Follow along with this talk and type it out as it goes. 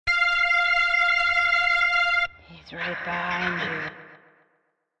He's right behind you.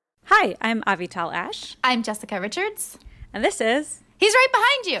 Hi, I'm Avital Ash. I'm Jessica Richards. And this is... He's right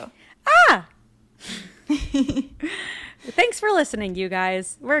behind you. Ah! Thanks for listening, you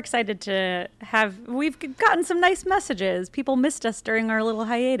guys. We're excited to have... We've gotten some nice messages. People missed us during our little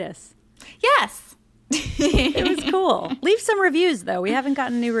hiatus. Yes. It was cool. Leave some reviews, though. We haven't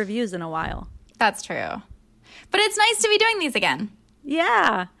gotten new reviews in a while. That's true. But it's nice to be doing these again.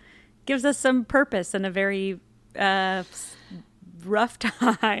 Yeah. Gives us some purpose in a very rough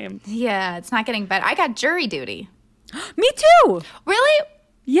time. Yeah, it's not getting better. I got jury duty. Me too! Really?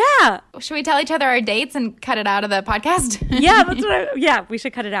 Yeah. Should we tell each other our dates and cut it out of the podcast? Yeah, that's what we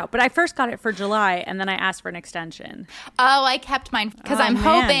should cut it out. But I first got it for July, and then I asked for an extension. Oh, I kept mine because Oh, I'm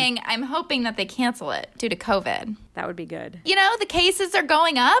man. hoping that they cancel it due to COVID. That would be good. You know, the cases are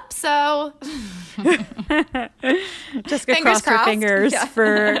going up, so Jessica Fingers crossed her crossed. fingers Yeah.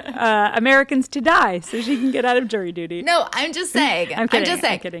 for Americans to die so she can get out of jury duty. no, I'm just saying. I'm kidding, just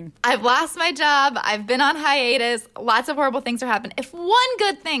saying. I'm kidding. I've lost my job. I've been on hiatus. Lots of horrible things are happening. If one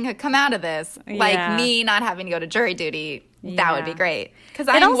good thing could come out of this, Yeah. like me not having to go to jury duty, that would be Yeah. great. Because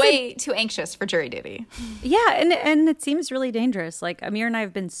It I'm also- way too anxious for jury duty. Yeah, and it seems really dangerous. Like, Amir and I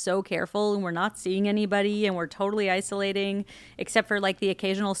have been so careful, and we're not seeing anybody, and we're totally isolating, except for, like, the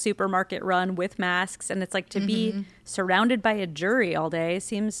occasional supermarket run with masks. And it's like to be surrounded by a jury all day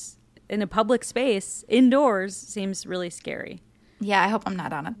seems, in a public space, indoors, seems really scary. Yeah, I hope I'm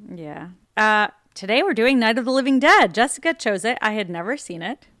not on it. Yeah. Today we're doing Night of the Living Dead. Jessica chose it. I had never seen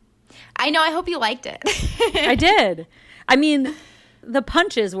it. I know. I hope you liked it. I did. I mean, the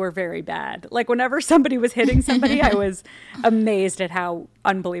punches were very bad. Like, whenever somebody was hitting somebody, I was amazed at how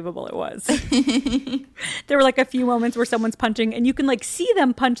unbelievable it was. There were, like, a few moments where someone's punching, and you can, like, see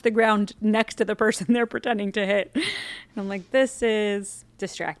them punch the ground next to the person they're pretending to hit. And I'm like, this is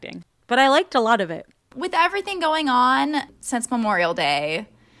distracting. But I liked a lot of it. With everything going on since Memorial Day,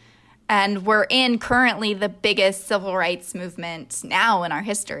 and we're in currently the biggest civil rights movement now in our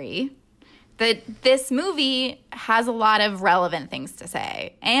history, that this movie has a lot of relevant things to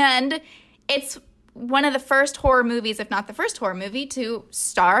say. And it's one of the first horror movies, if not the first horror movie, to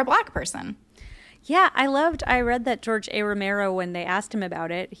star a black person. Yeah, I read that George A. Romero, when they asked him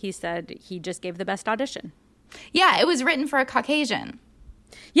about it, he said he just gave the best audition. Yeah, it was written for a Caucasian.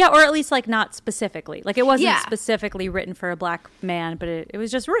 Yeah, or at least, like, not specifically. Like, it wasn't Yeah. specifically written for a black man, but it was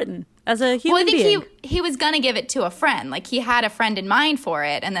just written as a human Well, I being. think he was going to give it to a friend. Like, he had a friend in mind for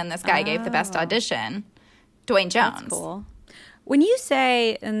it, and then this guy gave the best audition, Dwayne Jones. That's cool. When you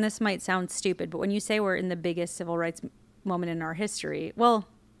say, and this might sound stupid, but when you say we're in the biggest civil rights moment in our history, well...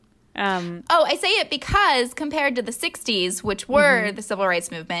 Oh, I say it because compared to the 60s, which were the civil rights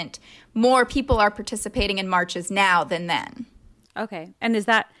movement, more people are participating in marches now than then. Okay. And is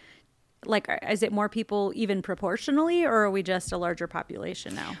that, like, is it more people even proportionally, or are we just a larger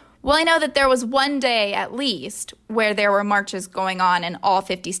population now? Well, I know that there was one day at least where there were marches going on in all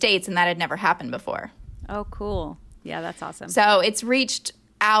 50 states, and that had never happened before. Oh, cool. Yeah, that's awesome. So it's reached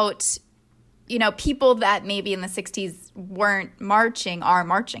out, you know, people that maybe in the 60s weren't marching are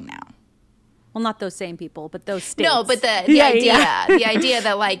marching now. Well, not those same people, but those states. No, but the the idea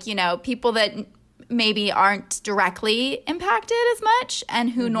that, like, you know, people that maybe aren't directly impacted as much and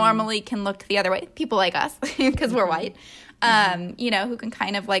who normally can look the other way, people like us, because we're white, you know, who can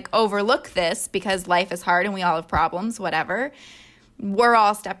kind of, like, overlook this because life is hard and we all have problems, whatever. We're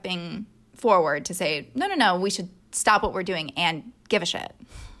all stepping forward to say, no, we should stop what we're doing and give a shit.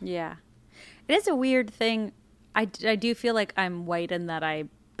 Yeah. It is a weird thing. I do feel like I'm white in that I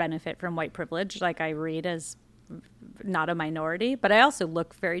benefit from white privilege. Like, I read as not a minority, but I also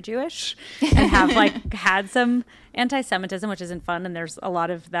look very Jewish and have, like, had some anti-Semitism, which isn't fun. And there's a lot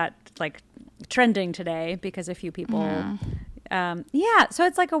of that, like, trending today because a few people, so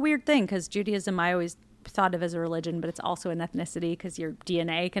it's like a weird thing because Judaism I always thought of as a religion, but it's also an ethnicity because your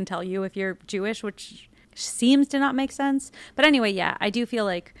DNA can tell you if you're Jewish, which seems to not make sense. But anyway, yeah, I do feel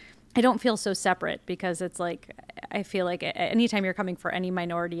like I don't feel so separate because it's like, I feel like anytime you're coming for any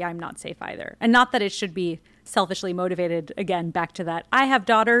minority, I'm not safe either. And not that it should be selfishly motivated, again, back to that. I have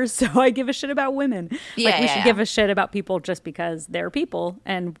daughters, so I give a shit about women. We should give a shit about people just because they're people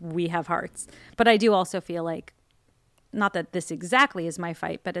and we have hearts. But I do also feel like, not that this exactly is my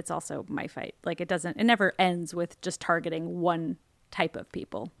fight, but it's also my fight. Like, it never ends with just targeting one type of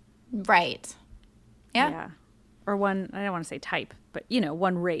people. Right. Yeah. Or one, I don't want to say type, but, you know,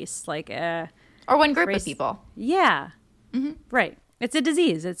 one race, like Or one group race. of people. Yeah. Mm-hmm. Right. It's a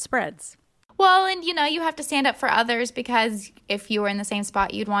disease. It spreads. Well, and, you know, you have to stand up for others because if you were in the same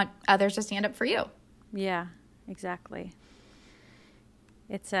spot, you'd want others to stand up for you. Yeah, exactly.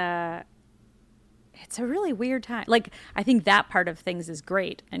 It's it's a really weird time. Like, I think that part of things is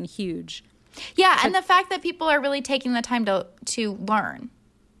great and huge. Yeah, and the fact that people are really taking the time to learn.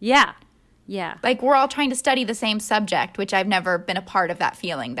 Yeah. Yeah. Like, we're all trying to study the same subject, which I've never been a part of that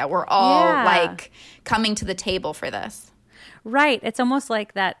feeling, that we're all, like, coming to the table for this. Right. It's almost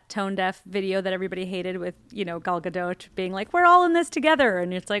like that tone deaf video that everybody hated with, you know, Gal Gadot being like, we're all in this together.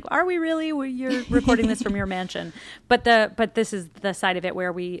 And it's like, are we really? Well, you're recording this from your mansion. But this is the side of it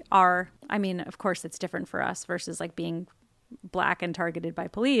where we are. I mean, of course, it's different for us versus like being Black and targeted by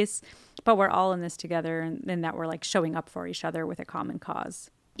police. But we're all in this together, and that we're like showing up for each other with a common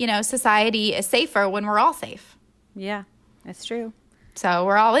cause. You know, society is safer when we're all safe. Yeah, that's true. So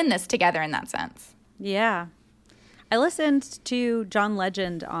we're all in this together in that sense. Yeah. I listened to John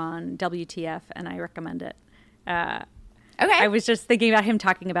Legend on WTF, and I recommend it. Okay. I was just thinking about him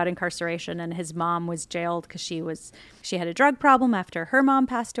talking about incarceration, and his mom was jailed because she had a drug problem after her mom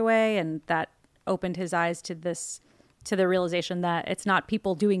passed away, and that opened his eyes to the realization that it's not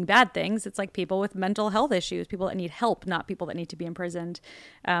people doing bad things. It's like people with mental health issues, people that need help, not people that need to be imprisoned.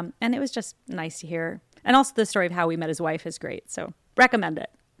 And it was just nice to hear. And also the story of how we met his wife is great. So recommend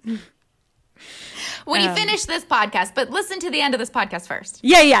it. When you finish this podcast, but listen to the end of this podcast first.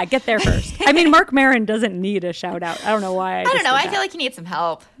 Yeah, get there first. I mean, Marc Maron doesn't need a shout out. I don't know why. I don't know. I feel like he needs some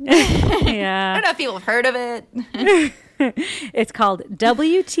help. Yeah. I don't know if people have heard of it. It's called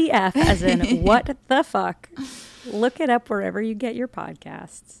WTF, as in what the fuck. Look it up wherever you get your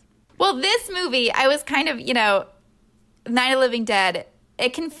podcasts. Well, this movie, I was kind of, you know, Night of the Living Dead,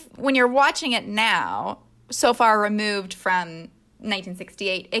 it can, when you're watching it now, so far removed from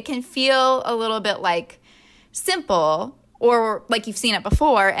 1968, it can feel a little bit like simple or like you've seen it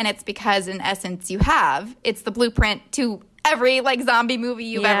before, and it's because in essence you have. It's the blueprint to every like zombie movie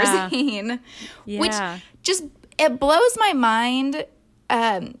you've ever seen. Yeah. Which just, it blows my mind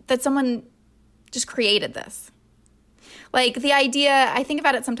that someone just created this. Like, the idea, I think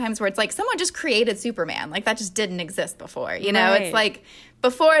about it sometimes where it's like someone just created Superman. Like, that just didn't exist before, you know? Right. It's like,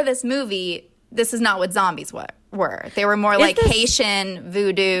 before this movie, this is not what zombies were. They were more like Haitian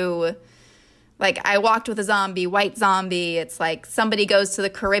voodoo. Like, I walked with a zombie, white zombie. It's like somebody goes to the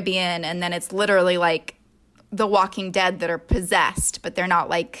Caribbean, and then it's literally like the Walking Dead that are possessed, but they're not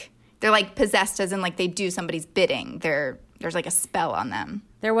like, they're like possessed as in like they do somebody's bidding. There's like a spell on them.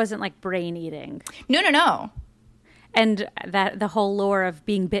 There wasn't like brain eating. No. And that the whole lore of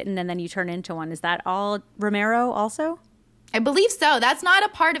being bitten and then you turn into one, is that all Romero also? I believe so. That's not a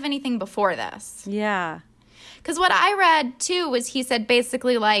part of anything before this. Yeah. Because what I read, too, was he said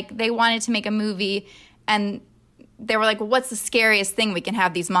basically, like, they wanted to make a movie, and they were like, well, what's the scariest thing we can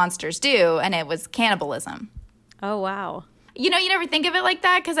have these monsters do? And it was cannibalism. Oh, wow. You know, you never think of it like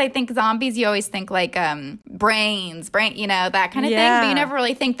that, because I think zombies, you always think, like, brain, you know, that kind of thing. But you never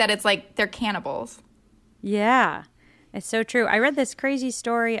really think that it's, like, they're cannibals. Yeah. It's so true. I read this crazy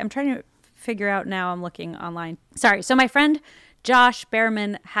story. I'm trying to figure out now. I'm looking online. Sorry. So my friend Josh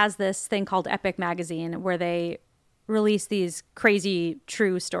Behrman has this thing called Epic Magazine where they release these crazy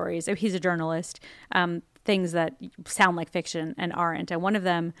true stories. He's a journalist, things that sound like fiction and aren't. And one of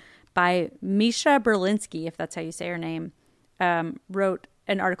them by Misha Berlinski, if that's how you say her name, wrote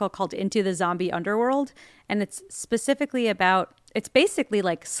an article called Into the Zombie Underworld. And it's specifically about, it's basically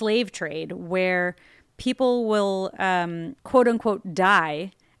like slave trade where people will, quote unquote,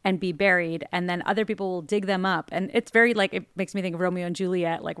 die and be buried, and then other people will dig them up. And it's very like, it makes me think of Romeo and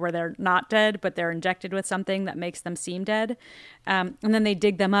Juliet, like where they're not dead, but they're injected with something that makes them seem dead. And then they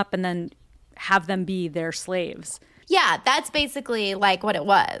dig them up and then have them be their slaves. Yeah, that's basically like what it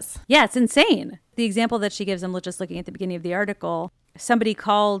was. Yeah, it's insane. The example that she gives, I'm just looking at the beginning of the article, somebody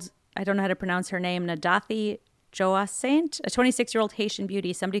called, I don't know how to pronounce her name, Nadathi Joassaint, a 26-year-old Haitian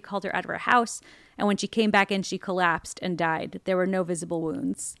beauty. Somebody called her out of her house, and when she came back in, she collapsed and died. There were no visible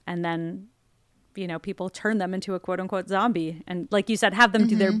wounds. And then, you know, people turned them into a quote-unquote zombie. And like you said, have them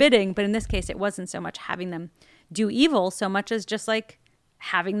do their bidding. But in this case, it wasn't so much having them do evil so much as just like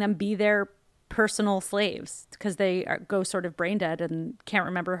having them be their personal slaves because they go sort of brain dead and can't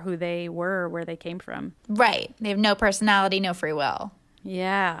remember who they were or where they came from. Right. They have no personality, no free will.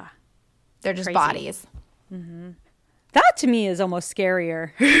 Yeah. They're just Crazy. bodies. Mm-hmm. That to me is almost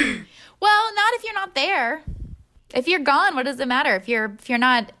scarier. Well, not if you're not there. If you're gone, what does it matter? If you're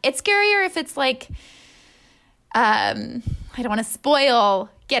not, it's scarier if it's like, I don't want to spoil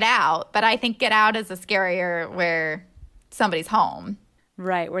Get Out, but I think Get Out is a scarier where somebody's home.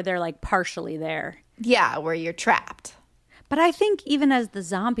 Right, where they're like partially there. Yeah, where you're trapped. But I think even as the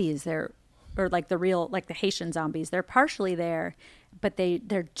zombies, they're, or like the real, like the Haitian zombies, they're partially there. but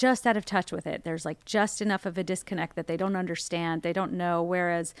they're just out of touch with it. There's like just enough of a disconnect that they don't understand. They don't know.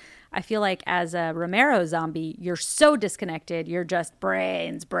 Whereas I feel like as a Romero zombie, you're so disconnected. You're just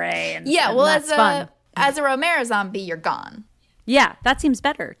brains. Yeah, well, as a Romero zombie, you're gone. Yeah, that seems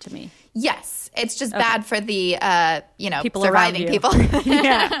better to me. Yes, it's just bad for the people surviving people.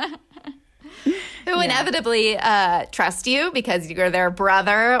 Yeah. Who inevitably trust you because you're their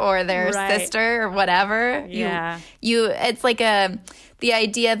brother or their sister or whatever. Yeah. It's like the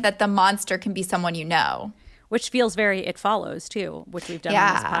idea that the monster can be someone you know. Which feels very It Follows, too, which we've done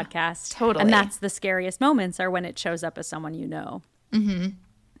on this podcast. Totally. And that's the scariest moments are when it shows up as someone you know. Mm-hmm.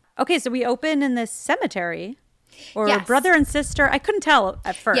 Okay, so we open in this cemetery. Or brother and sister. I couldn't tell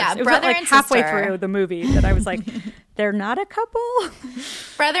at first. Yeah, it was brother like and halfway sister. through the movie that I was like, they're not a couple?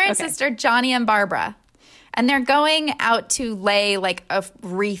 Brother and sister, Johnny and Barbara. And they're going out to lay like a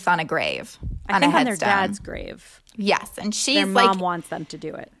wreath on a grave. I think a on their headstone. dad's grave. Yes, and she's Their mom wants them to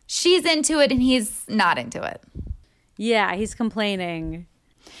do it. she's into it and he's not into it. Yeah, he's complaining.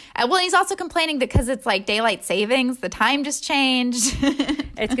 Well, he's also complaining because it's like daylight savings. The time just changed.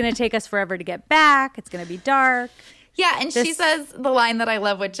 It's going to take us forever to get back. It's going to be dark. Yeah, and she says the line that I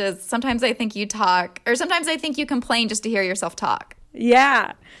love, which is, sometimes I think you talk, or sometimes I think you complain just to hear yourself talk.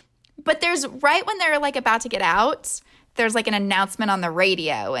 Yeah. But there's, right when they're like about to get out, there's like an announcement on the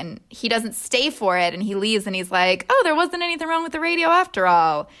radio, and he doesn't stay for it, and he leaves, and he's like, oh, there wasn't anything wrong with the radio after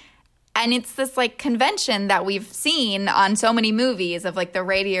all. And it's this like convention that we've seen on so many movies of like the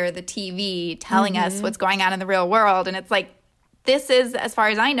radio or the TV telling us what's going on in the real world. And it's like, this is, as far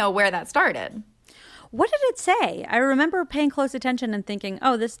as I know, where that started. What did it say? I remember paying close attention and thinking,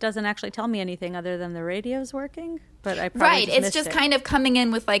 oh, this doesn't actually tell me anything other than the radio's working. But I probably just it's missed just it. kind of coming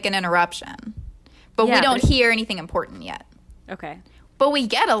in with like an interruption. But we don't hear anything important yet. Okay. But we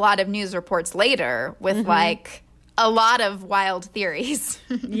get a lot of news reports later with like a lot of wild theories.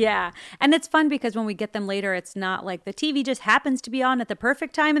 Yeah. And it's fun because when we get them later, it's not like the TV just happens to be on at the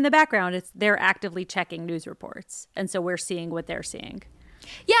perfect time in the background. It's they're actively checking news reports. And so we're seeing what they're seeing.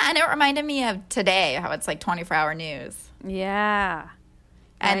 Yeah, and it reminded me of today, how it's like 24-hour news. Yeah.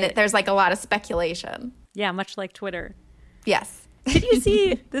 And there's like a lot of specation. Yeah, much like Twitter. Yes. Did you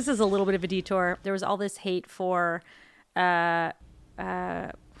see, this is a little bit of a detour. There was all this hate for, what's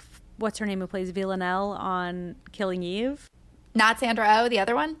her name who plays Villanelle on Killing Eve? Not Sandra Oh, the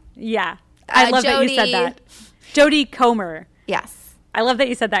other one? Yeah. I love that you said that. Jodie Comer. Yes. I love that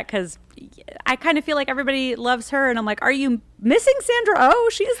you said that because I kind of feel like everybody loves her. And I'm like, are you missing Sandra Oh?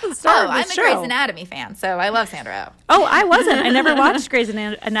 She's the star of I'm this a show. Grey's Anatomy fan, so I love Sandra Oh. Oh, I wasn't. I never watched Grey's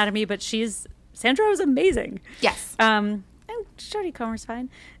Anatomy, but Sandra Oh is amazing. Yes. And Jodie Comer's fine.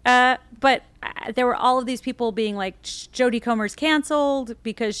 But there were all of these people being like, Jodie Comer's canceled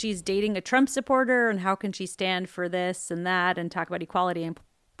because she's dating a Trump supporter, and how can she stand for this and that and talk about equality and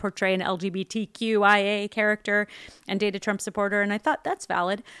portray an LGBTQIA character and date a Trump supporter. And I thought that's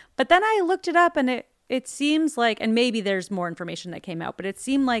valid. But then I looked it up, and it seems like, and maybe there's more information that came out, but it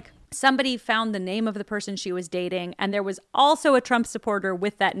seemed like somebody found the name of the person she was dating, and there was also a Trump supporter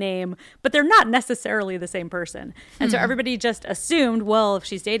with that name, but they're not necessarily the same person. And so everybody just assumed, well, if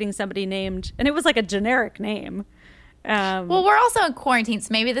she's dating somebody named, and it was like a generic name. Well, we're also in quarantine, so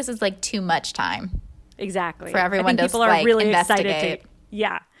maybe this is like too much time. Exactly. For everyone to, people are like, really investigate.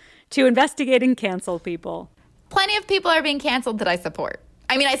 excited to investigate and cancel people. Plenty of people are being canceled that I support.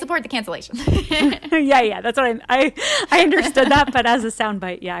 I mean, I support the cancellation. Yeah, that's what I understood that, but as a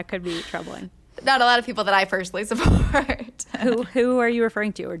soundbite, yeah, it could be troubling. Not a lot of people that I personally support. Who are you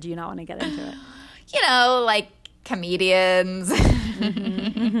referring to, or do you not want to get into it? You know, like comedians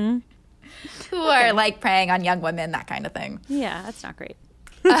who are like preying on young women, that kind of thing. Yeah, that's not great.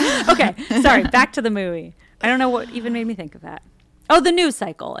 Okay, sorry, back to the movie. I don't know what even made me think of that. Oh, the news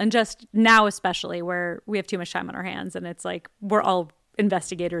cycle, and just now especially where we have too much time on our hands, and it's like we're all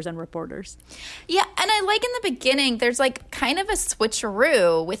investigators and reporters. Yeah, and I like in the beginning, there's like kind of a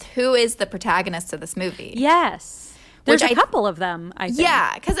switcheroo with who is the protagonist of this movie. Yes. There's a couple of them, I think.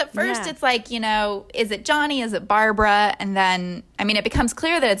 Yeah, because at first it's like, you know, is it Johnny, is it Barbara? And then, I mean, it becomes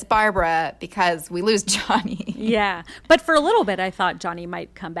clear that it's Barbara because we lose Johnny. Yeah, but for a little bit I thought Johnny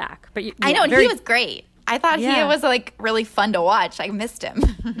might come back. But I know, and he was great. I thought he was like really fun to watch. I missed him.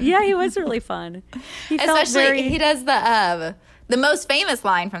 Yeah, he was really fun. He Especially, he does the most famous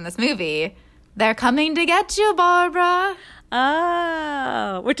line from this movie, "They're coming to get you, Barbara."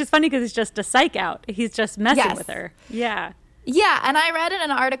 Oh, which is funny because he's just a psych out. He's just messing with her. Yeah. Yeah, and I read in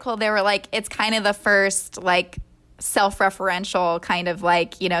an article, they were like, it's kind of the first, like, self-referential kind of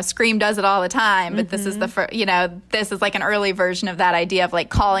like, you know, Scream does it all the time, but this is the first, you know, this is like an early version of that idea of like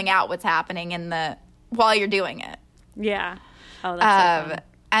calling out what's happening while you're doing it. Yeah. Oh, that's so fun.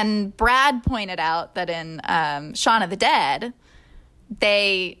 And Brad pointed out that in Shaun of the Dead,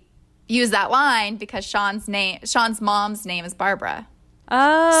 they use that line because Sean's mom's name is Barbara.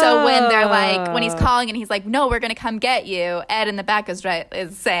 Oh. So when they're like, when he's calling and he's like, no, we're going to come get you, Ed in the back is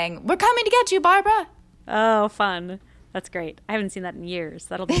saying, we're coming to get you, Barbara. Oh, fun. That's great. I haven't seen that in years.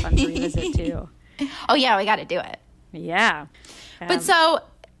 That'll be fun to revisit too. Oh, yeah, we got to do it. Yeah. But so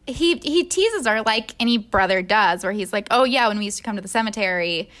he teases her like any brother does, where he's like, oh, yeah, when we used to come to the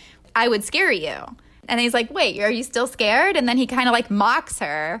cemetery, I would scare you. And he's like, wait, are you still scared? And then he kind of like mocks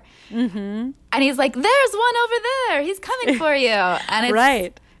her. Mm-hmm. And he's like, there's one over there. He's coming for you. And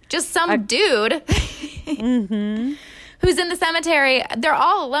it's just some dude who's in the cemetery. They're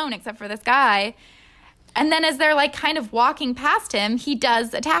all alone except for this guy. And then as they're like kind of walking past him, he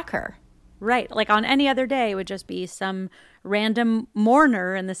does attack her. Right. Like on any other day, it would just be some random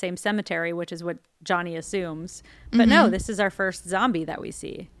mourner in the same cemetery, which is what Johnny assumes. But no, this is our first zombie that we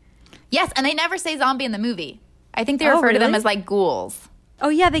see. Yes, and they never say zombie in the movie. I think they refer to them as like ghouls. Oh,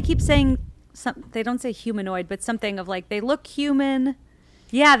 yeah, they keep saying, they don't say humanoid, but something of like, they look human.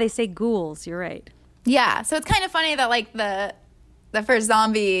 Yeah, they say ghouls. You're right. Yeah, so it's kind of funny that like the first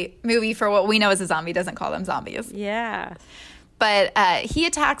zombie movie for what we know as a zombie doesn't call them zombies. Yeah. But he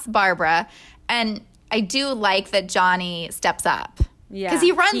attacks Barbara, and I do like that Johnny steps up. Yeah. Because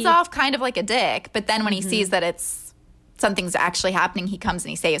he runs off kind of like a dick, but then when he sees that something's actually happening, he comes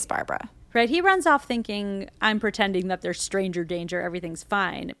and he saves Barbara. Right. He runs off thinking, I'm pretending that there's stranger danger, everything's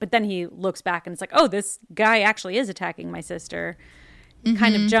fine. But then he looks back and it's like, oh, this guy actually is attacking my sister.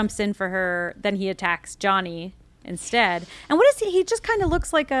 Kind of jumps in for her. Then he attacks Johnny instead. And what is he? He just kind of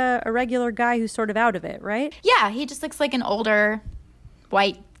looks like a regular guy who's sort of out of it, right? Yeah, he just looks like an older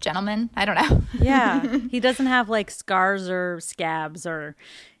white gentleman. I don't know. Yeah. He doesn't have like scars or scabs, or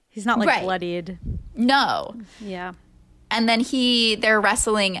he's not like bloodied. No. Yeah. And then they're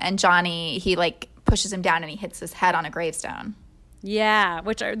wrestling, and Johnny, he like pushes him down and he hits his head on a gravestone. Yeah,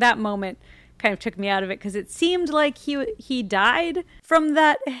 which that moment kind of took me out of it because it seemed like he died from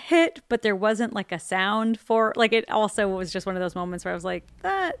that hit, but there wasn't like a sound for, like, it also was just one of those moments where I was like,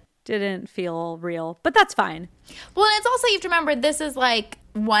 that didn't feel real, but that's fine. Well, and it's also, you have to remember, this is like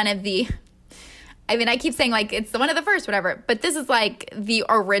one of the, I mean, I keep saying like it's one of the first, whatever, but this is like the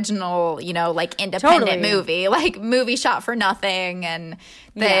original, like independent movie, like movie shot for nothing, and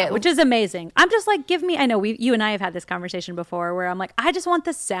which is amazing. I'm just like, I know you and I have had this conversation before where I'm like, I just want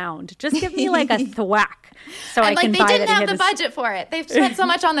the just give me like a thwack, so and I can buy it. They didn't have the budget for it. They've spent so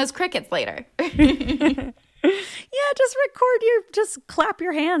much on those crickets later. Yeah, just clap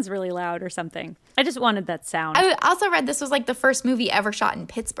your hands really loud or something. I just wanted that sound. I also read this was like the first movie ever shot in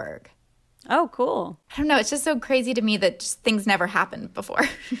Pittsburgh. Oh, cool. I don't know. It's just so crazy to me that just things never happened before.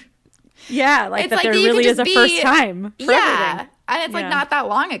 Yeah, like that there really is a first time for everything. And it's like not that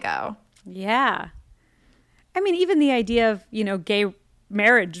long ago. Yeah. I mean, even the idea of, gay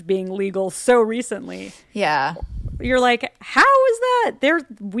marriage being legal so recently. Yeah. You're like, how is that?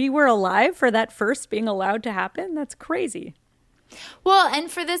 We were alive for that first being allowed to happen? That's crazy. Well, and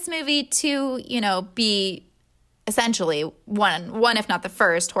for this movie to, be essentially one if not the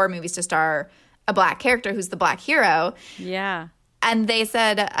first horror movies to star a black character who's the black hero. Yeah. And they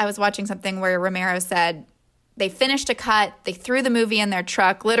said, I was watching something where Romero said they finished a cut, they threw the movie in their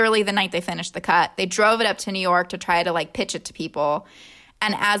truck literally the night they finished the cut. They drove it up to New York to try to like pitch it to people.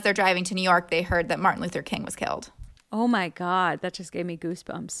 And as they're driving to New York, they heard that Martin Luther King was killed. Oh my God, that just gave me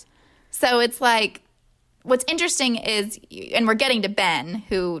goosebumps. So it's like, what's interesting is, and we're getting to Ben,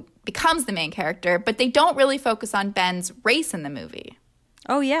 who becomes the main character, but they don't really focus on Ben's race in the movie.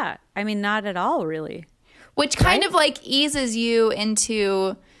 Oh, yeah. I mean, not at all, really. Which kind of like eases you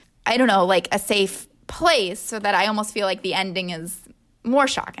into, I don't know, like a safe place, so that I almost feel like the ending is more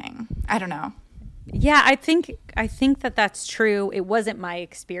shocking. I don't know. Yeah, I think that that's true. It wasn't my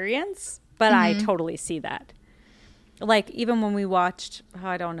experience, but I totally see that. Like, even when we watched,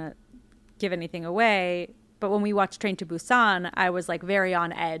 I don't want to give anything away, but when we watched Train to Busan, I was like very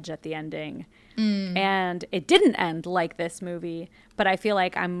on edge at the ending. And it didn't end like this movie, but I feel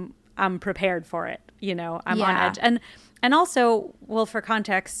like I'm prepared for it. I'm on edge. And also, well, for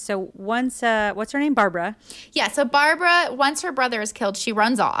context, so once, what's her name? Barbara. Yeah, so Barbara, once her brother is killed, she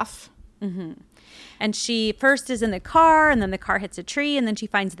runs off. Mm-hmm. And she first is in the car, and then the car hits a tree, and then she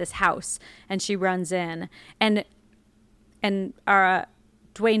finds this house, and she runs in. And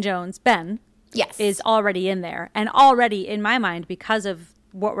Dwayne Jones, Ben, is already in there. And already, in my mind, because of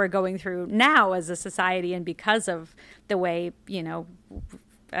what we're going through now as a society, and because of the way,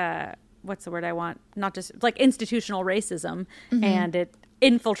 what's the word I want? Not just like institutional racism, and it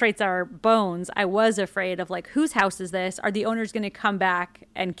infiltrates our bones, I was afraid of like, whose house is this? Are the owners going to come back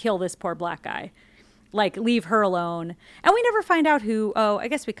and kill this poor black guy? Like, leave her alone. And we never find out who, I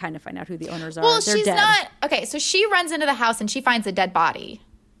guess we kind of find out who the owners are. Well, They're she's dead. not, okay, so she runs into the house and she finds a dead body.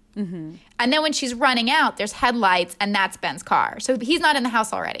 Mm-hmm. And then when she's running out, there's headlights and that's Ben's car. So he's not in the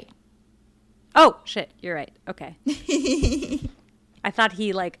house already. Oh, shit. You're right. Okay. I thought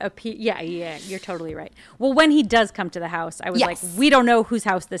he like appeared. Yeah, you're totally right. Well, when he does come to the house, I was like, we don't know whose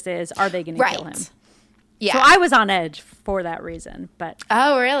house this is. Are they going to kill him? Yeah. So I was on edge for that reason. But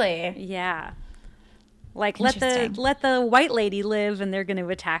oh, really? Yeah. Like let the white lady live, and they're going to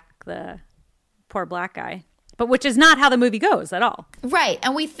attack the poor black guy. But which is not how the movie goes at all. Right.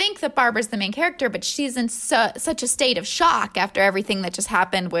 And we think that Barbara's the main character, but she's in such a state of shock after everything that just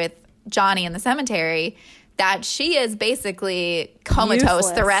happened with Johnny in the cemetery that she is basically comatose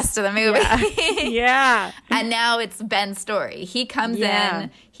Useless. the rest of the movie. Yeah. Yeah. And now it's Ben's story. He comes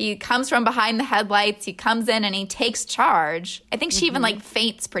in, he comes from behind the headlights, he comes in and he takes charge. I think she even like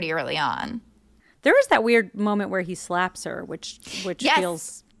faints pretty early on. There is that weird moment where he slaps her, which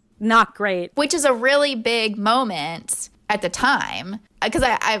feels not great. Which is a really big moment at the time. Because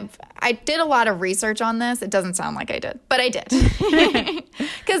I did a lot of research on this. It doesn't sound like I did, but I did.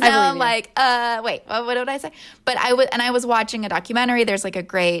 Because now I'm like, wait, what did I say? But I was watching a documentary. There's like a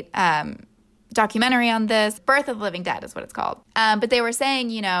great documentary on this. Birth of the Living Dead is what it's called. But they were saying,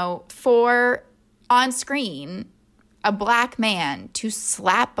 you know, for on screen, a black man to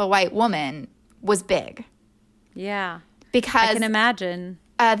slap a white woman was big. Yeah. Because I can imagine.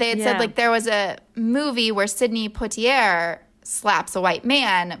 They had said like there was a movie where Sidney Poitier slaps a white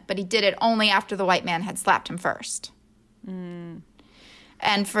man, but he did it only after the white man had slapped him first. Mm.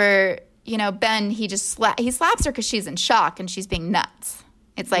 And for, you know, Ben, he slaps her because she's in shock and she's being nuts.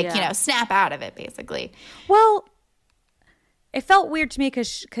 It's like, you know, snap out of it, basically. Well, it felt weird to me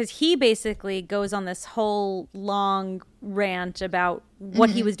because he basically goes on this whole long rant about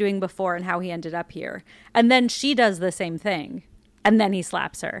what he was doing before and how he ended up here. And then she does the same thing. And then he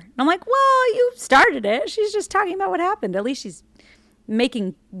slaps her. And I'm like, well, you started it. She's just talking about what happened. At least she's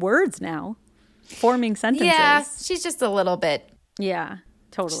making words now, forming sentences. Yeah, she's just a little bit. Yeah,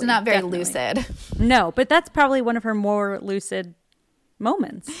 totally. She's not very lucid. No, but that's probably one of her more lucid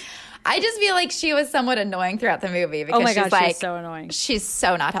moments. I just feel like she was somewhat annoying throughout the movie because she's so annoying. She's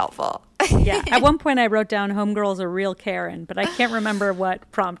so not helpful. Yeah. At one point I wrote down Homegirl's a real Karen, but I can't remember what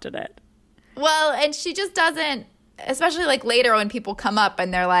prompted it. Well, and she just doesn't, especially like later when people come up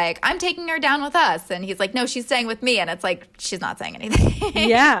and they're like, I'm taking her down with us. And he's like, no, she's staying with me. And it's like, she's not saying anything.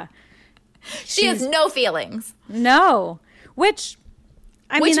 Yeah. She has no feelings. No. Which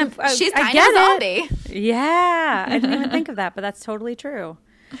she's kind of a zombie. Yeah. I didn't even think of that, but that's totally true.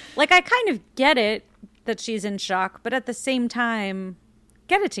 Like, I kind of get it that she's in shock, but at the same time,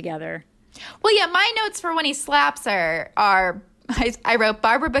 get it together. Well, yeah, my notes for when he slaps her are, I wrote,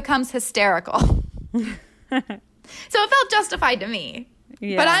 Barbara becomes hysterical. So it felt justified to me.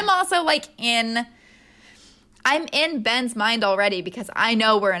 Yeah. But I'm also like I'm in Ben's mind already because I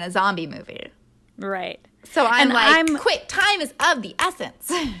know we're in a zombie movie. Right. So quick, time is of the essence.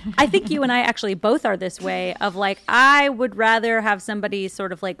 I think you and I actually both are this way of like, I would rather have somebody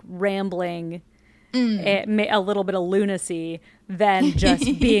sort of like rambling a little bit of lunacy than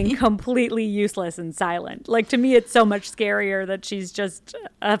just being completely useless and silent. Like, to me, it's so much scarier that she's just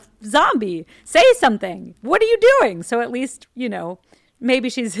a zombie. Say something. What are you doing? So at least, you know, maybe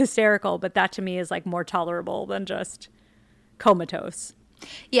she's hysterical, but that to me is like more tolerable than just comatose.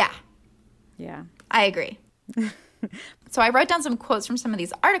 Yeah. Yeah. I agree. So I wrote down some quotes from some of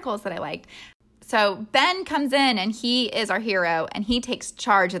these articles that I liked. So Ben comes in and he is our hero and he takes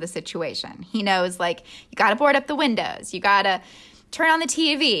charge of the situation. He knows, like, you got to board up the windows. You got to turn on the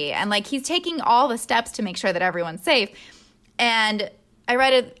TV. And, like, he's taking all the steps to make sure that everyone's safe. And I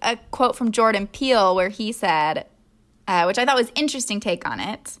read a quote from Jordan Peele where he said, which I thought was an interesting take on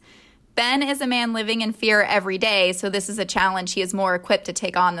it, Ben is a man living in fear every day, so this is a challenge he is more equipped to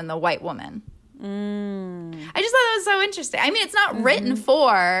take on than the white woman. I just thought that was so interesting. I mean, it's not written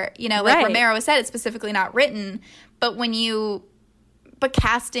for, you know, like right. Romero said, it's specifically not written, but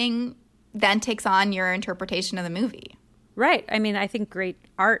casting then takes on your interpretation of the movie. Right. I mean, I think great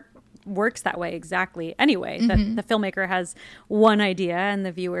art works that way exactly anyway, that the filmmaker has one idea and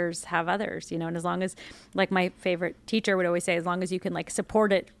the viewers have others, you know, and as long as, like my favorite teacher would always say, as long as you can like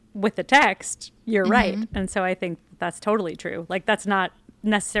support it with the text, you're right. And so I think that's totally true. Like, that's not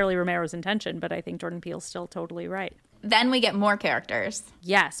necessarily Romero's intention, but I think Jordan Peele's still totally right. Then we get more characters.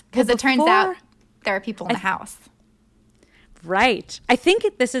 Yes. Because it turns out there are people in the house. Right. I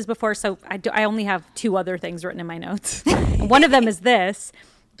think this is before, so I only have 2 other things written in my notes. One of them is this,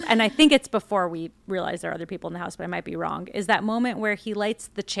 and I think it's before we realize there are other people in the house, but I might be wrong, is that moment where he lights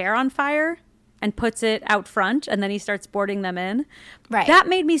the chair on fire and puts it out front, and then he starts boarding them in. Right. That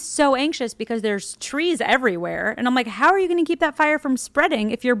made me so anxious because there's trees everywhere. And I'm like, how are you going to keep that fire from spreading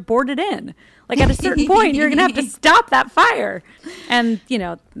if you're boarded in? Like, at a certain point, you're going to have to stop that fire. And, you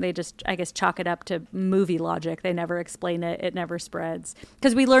know, they just, I guess, chalk it up to movie logic. They never explain it. It never spreads.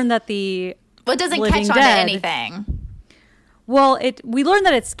 Because we learned that the Well, it doesn't Living catch on to Dead- anything. Well, we learned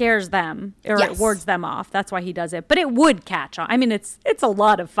that it scares them or Yes. it wards them off. That's why he does it. But it would catch on. I mean, it's a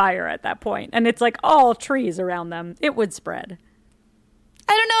lot of fire at that point, and it's like all trees around them. It would spread.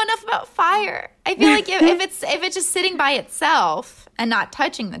 I don't know enough about fire. I feel like if it's just sitting by itself and not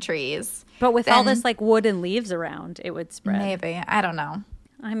touching the trees. But with all then this like wood and leaves around, it would spread. maybe. I don't know.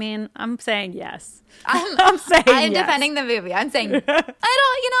 I mean, I'm saying yes. I'm saying I'm yes. defending the movie. I'm saying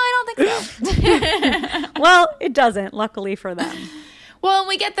I don't think so. Well, it doesn't, luckily for them. Well,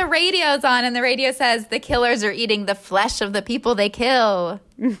 we get the radios on, and the radio says the killers are eating the flesh of the people they kill.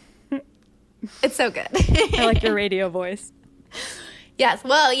 It's so good. I like your radio voice. Yes.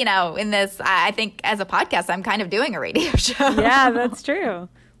 Well, you know, in this, I think as a podcast, I'm kind of doing a radio show. Yeah, that's true.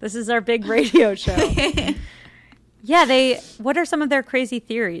 This is our big radio show. Yeah, what are some of their crazy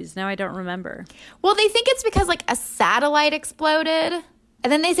theories? Now I don't remember. Well, they think it's because like a satellite exploded.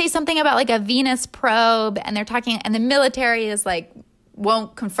 And then they say something about like a Venus probe, and they're talking, and the military is like,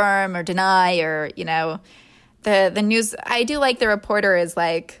 won't confirm or deny, or, you know, the news. I do like the reporter is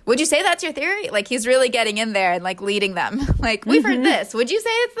like, would you say that's your theory? Like, he's really getting in there and like leading them. Like, we've heard this. Would you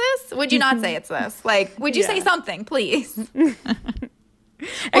say it's this? Would you not say it's this? Like, would you say something, please?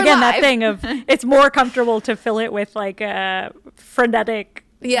 Again, that thing of it's more comfortable to fill it with like a frenetic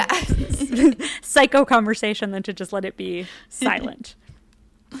Yeah. psycho conversation than to just let it be silent.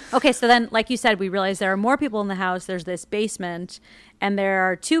 Okay, so then, like you said, we realize there are more people in the house. There's this basement, and there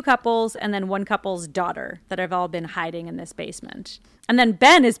are 2 couples and then 1 couple's daughter that have all been hiding in this basement. And then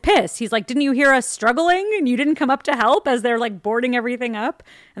Ben is pissed. He's like, didn't you hear us struggling and you didn't come up to help as they're like boarding everything up?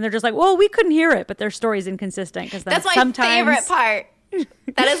 And they're just like, well, we couldn't hear it, but their story's inconsistent. Because That's my favorite part.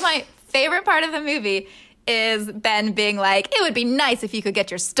 That is my favorite part of the movie is Ben being like, it would be nice if you could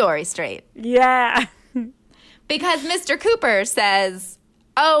get your story straight. Yeah. Because Mr. Cooper says,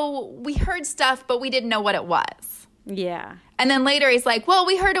 oh, we heard stuff, but we didn't know what it was. Yeah. And then later he's like, well,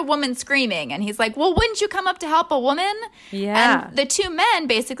 we heard a woman screaming. And he's like, well, wouldn't you come up to help a woman? Yeah. And the 2 men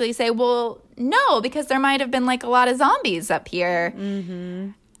basically say, well, no, because there might have been like a lot of zombies up here.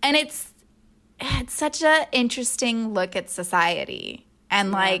 Mm-hmm. And it's such an interesting look at society.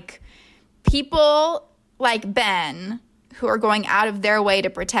 And like people like Ben who are going out of their way to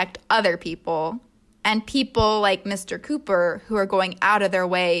protect other people, and people like Mr. Cooper who are going out of their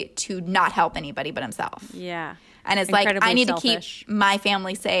way to not help anybody but himself. Yeah. And it's Incredibly like, I need selfish. to keep my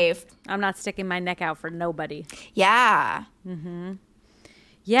family safe. I'm not sticking my neck out for nobody. Yeah.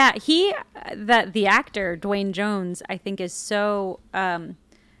 Yeah, the actor, Dwayne Jones, I think is so,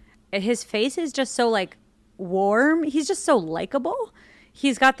 his face is just so like warm. He's just so likable.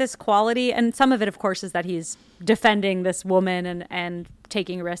 He's got this quality, and some of it, of course, is that he's defending this woman and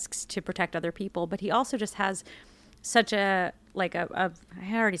taking risks to protect other people. But he also just has such I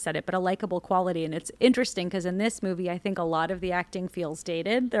already said it, but a likable quality. And it's interesting because in this movie, I think a lot of the acting feels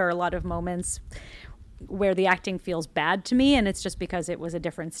dated. There are a lot of moments where the acting feels bad to me, and it's just because it was a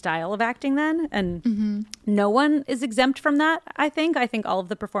different style of acting then, and no one is exempt from that. I think all of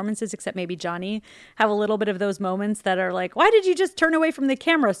the performances except maybe Johnny have a little bit of those moments that are like, why did you just turn away from the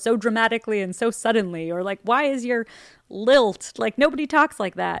camera so dramatically and so suddenly, or like, why is your lilt, like nobody talks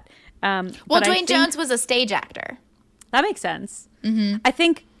like that. Well, Dwayne Jones was a stage actor. That makes sense. I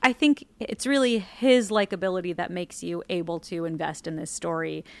think it's really his likability that makes you able to invest in this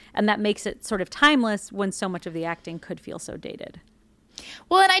story, and that makes it sort of timeless when so much of the acting could feel so dated.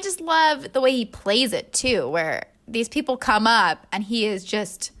 Well, and I just love the way he plays it too, where these people come up and he is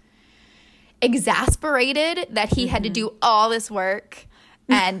just exasperated that he had to do all this work.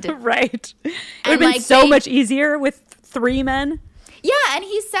 And right. It would have been so much easier with 3 men. Yeah, and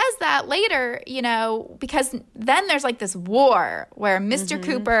he says that later, you know, because then there's like this war where Mr.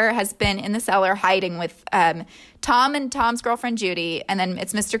 Cooper has been in the cellar hiding with Tom and Tom's girlfriend Judy, and then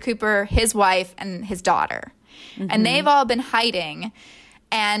it's Mr. Cooper, his wife, and his daughter. And they've all been hiding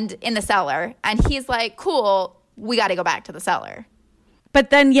and in the cellar, and he's like, cool, we got to go back to the cellar. But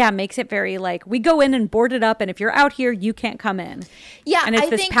then, yeah, makes it very like, we go in and board it up, and if you're out here, you can't come in. Yeah, and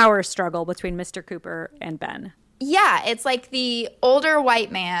it's this power struggle between Mr. Cooper and Ben. Yeah, it's like the older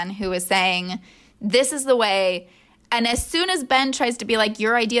white man who is saying, this is the way, And as soon as Ben tries to be like,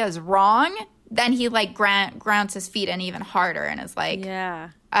 your idea is wrong, then he like grounds his feet in even harder and is like, no,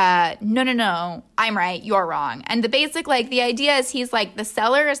 I'm right, you're wrong. And the basic, like, the idea is he's like, the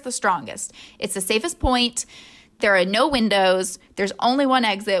cellar is the strongest. It's the safest point. There are no windows. There's only one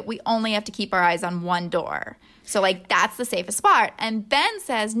exit. We only have to keep our eyes on one door. So, like, that's the safest spot. And Ben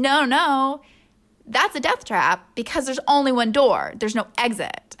says, no, that's a death trap because there's only one door. There's no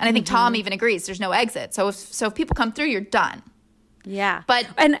exit. And I think Tom even agrees there's no exit. So if people come through, you're done. Yeah. But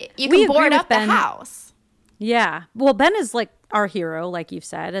you can board up the house. Yeah. Well, Ben is like our hero, like you've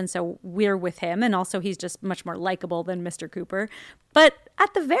said. And so we're with him. And also he's just much more likable than Mr. Cooper. But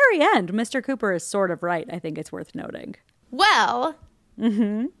at the very end, Mr. Cooper is sort of right. I think it's worth noting. Well,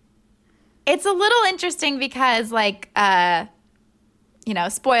 it's a little interesting because, like,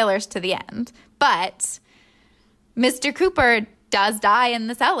 spoilers to the end. But Mr. Cooper does die in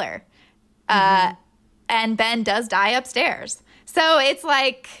the cellar. And Ben does die upstairs. So it's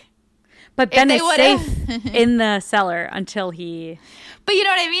like... But Ben is safe in the cellar until he... But you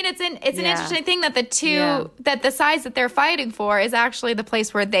know what I mean? It's an interesting thing that that the size that they're fighting for is actually the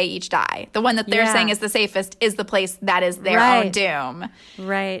place where they each die. The one that they're saying is the safest is the place that is their own doom.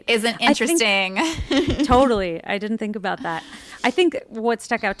 Right. Isn't interesting. Totally. I didn't think about that. I think what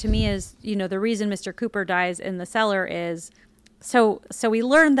stuck out to me is, the reason Mr. Cooper dies in the cellar is... So we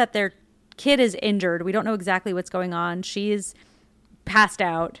learned that their kid is injured. We don't know exactly what's going on. She's passed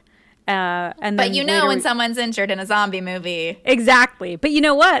out. But when someone's injured in a zombie movie. Exactly. But you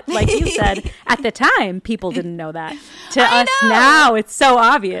know what? Like you said, at the time, people didn't know that. To us now, it's so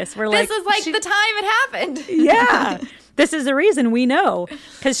obvious. This is like the time it happened. Yeah. This is the reason we know.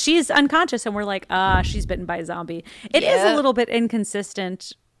 Because she's unconscious and we're like, she's bitten by a zombie. It is a little bit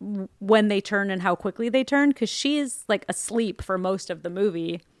inconsistent when they turn and how quickly they turn. Because she's like asleep for most of the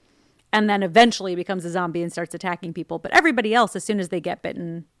movie. And then eventually becomes a zombie and starts attacking people. But everybody else, as soon as they get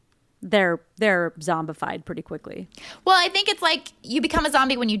bitten... They're zombified pretty quickly. Well, I think it's like you become a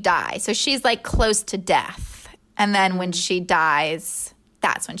zombie when you die. So she's like close to death. And then when she dies,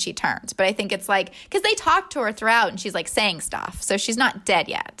 that's when she turns. But I think it's like, because they talk to her throughout and she's like saying stuff. So she's not dead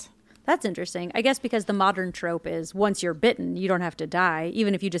yet. That's interesting. I guess because the modern trope is once you're bitten, you don't have to die.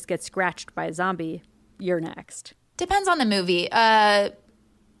 Even if you just get scratched by a zombie, you're next. Depends on the movie.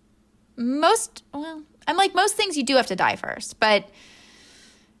 Most things you do have to die first. But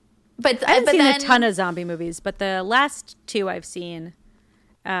I haven't seen a ton of zombie movies, but the last two I've seen,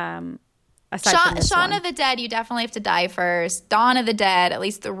 aside from this Shaun one. of the Dead, you definitely have to die first. Dawn of the Dead, at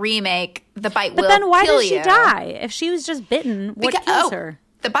least the remake, the bite will kill you. But then why did she die? If she was just bitten, what kills her?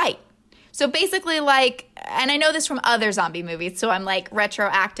 The bite. So basically, like, and I know this from other zombie movies, so I'm like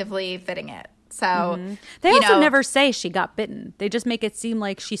retroactively fitting it. So they also never say she got bitten. They just make it seem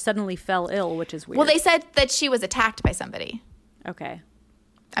like she suddenly fell ill, which is weird. Well, they said that she was attacked by somebody. Okay.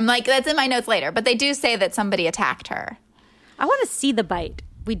 I'm like, that's in my notes later, but they do say that somebody attacked her. I want to see the bite.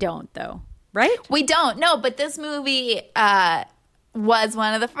 We don't, though, right? We don't, no, but this movie was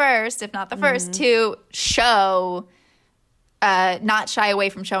one of the first, if not the first, to show, not shy away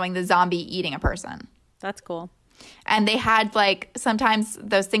from showing the zombie eating a person. That's cool. And they had, like, sometimes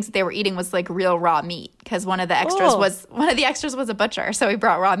those things that they were eating was, like, real raw meat, because one of the extras was a butcher, so he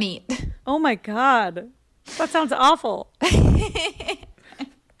brought raw meat. Oh, my God. That sounds awful.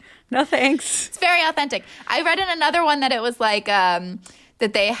 No thanks. It's very authentic. I read in another one that it was like that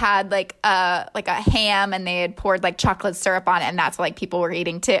they had like a ham and they had poured like chocolate syrup on it, and that's what like people were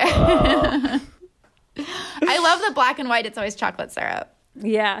eating too. I love the black and white. It's always chocolate syrup.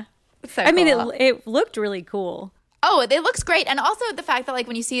 Yeah. So I mean, cool. it looked really cool. Oh, it looks great. And also the fact that like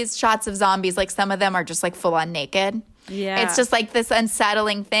when you see shots of zombies, like some of them are just like full on naked. Yeah. It's just like this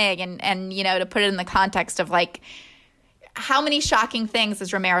unsettling thing. And to put it in the context of like, how many shocking things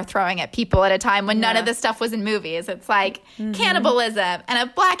is Romero throwing at people at a time when none of this stuff was in movies? It's like cannibalism and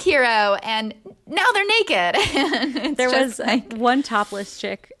a black hero, and now they're naked. There was one topless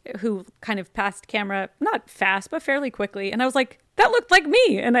chick who kind of passed camera, not fast, but fairly quickly. And I was like, that looked like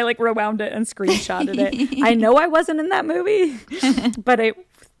me. And I like rewound it and screenshotted it. I know I wasn't in that movie, but it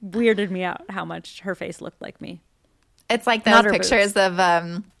weirded me out how much her face looked like me. It's like those pictures of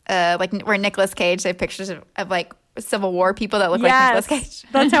like where Nicolas Cage, they have pictures of like Civil War people that look like Nicolas Cage.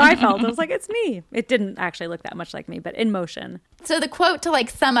 That's how I felt. I was like, it's me. It didn't actually look that much like me, but in motion. So the quote to like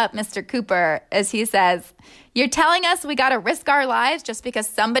sum up Mr. Cooper is he says, "You're telling us we got to risk our lives just because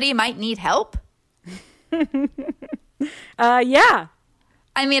somebody might need help?" Yeah.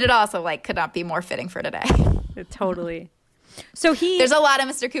 I mean, it also like could not be more fitting for today. Totally. So there's a lot of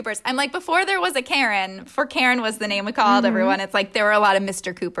Mr. Coopers. I'm like, before there was a Karen, before Karen was the name we called everyone, it's like there were a lot of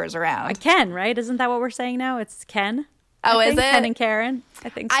Mr. Coopers around. Ken, right? Isn't that what we're saying now? It's Ken. Oh, is it? Ken and Karen? I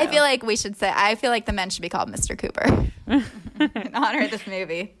think so. I feel like I feel like the men should be called Mr. Cooper in honor of this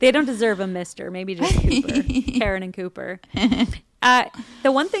movie. They don't deserve a Mr. Maybe just Cooper. Karen and Cooper.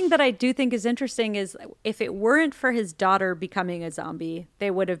 The one thing that I do think is interesting is if it weren't for his daughter becoming a zombie, they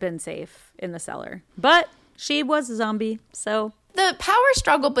would have been safe in the cellar. But she was a zombie, so... The power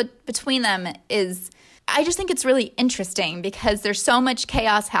struggle between them is... I just think it's really interesting because there's so much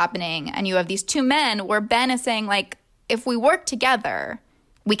chaos happening and you have these two men where Ben is saying, like, if we work together,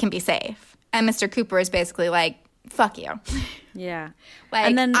 we can be safe. And Mr. Cooper is basically like, fuck you. Yeah. Like,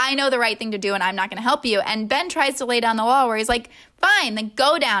 and then, I know the right thing to do and I'm not going to help you. And Ben tries to lay down the law where he's like, fine, then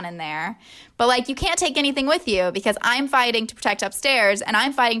go down in there. But, like, you can't take anything with you because I'm fighting to protect upstairs and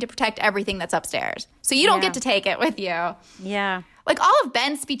I'm fighting to protect everything that's upstairs. So you don't get to take it with you. Yeah. Like, all of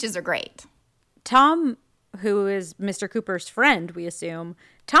Ben's speeches are great. Tom, who is Mr. Cooper's friend, we assume,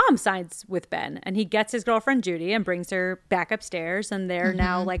 Tom sides with Ben and he gets his girlfriend Judy and brings her back upstairs and they're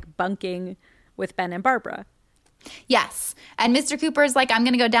now like bunking with Ben and Barbara. Yes. And Mr. Cooper's like, I'm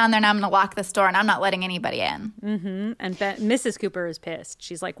going to go down there and I'm going to lock the door and I'm not letting anybody in. Mm-hmm. And Mrs. Cooper is pissed.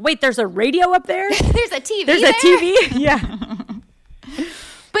 She's like, wait, there's a radio up there? There's a TV There's there? a TV? Yeah.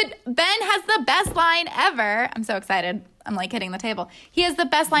 But Ben has the best line ever. I'm so excited. I'm like hitting the table. He has the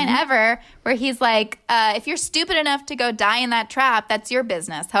best line ever where he's like, if you're stupid enough to go die in that trap, that's your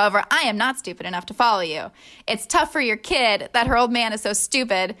business. However, I am not stupid enough to follow you. It's tough for your kid that her old man is so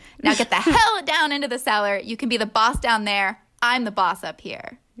stupid. Now get the hell down into the cellar. You can be the boss down there. I'm the boss up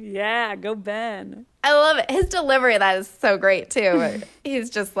here. Yeah, go Ben. I love it. His delivery of that is so great too.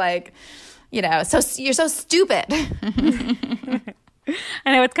 He's just like, you know, so you're so stupid.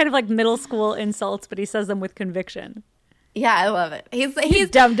 I know, it's kind of like middle school insults, but he says them with conviction. Yeah, I love it. He's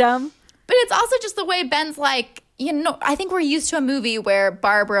dumb. But it's also just the way Ben's like, you know, I think we're used to a movie where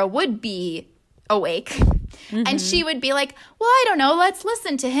Barbara would be awake and she would be like, well, I don't know, let's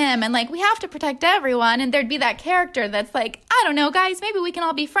listen to him. And like, we have to protect everyone. And there'd be that character that's like, I don't know, guys, maybe we can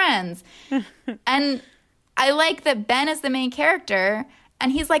all be friends. And I like that Ben is the main character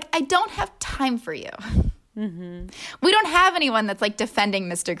and he's like, I don't have time for you. We don't have anyone that's like defending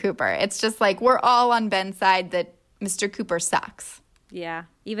Mr. Cooper. It's just like, we're all on Ben's side that Mr. Cooper sucks. Yeah,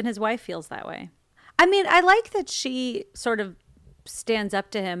 even his wife feels that way. I mean, I like that she sort of stands up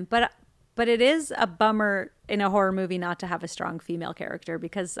to him, but it is a bummer in a horror movie not to have a strong female character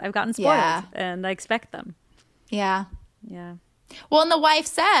because I've gotten spoiled and I expect them. Yeah. Yeah. Well, and the wife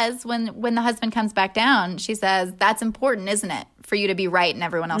says when the husband comes back down, she says, that's important, isn't it? For you to be right and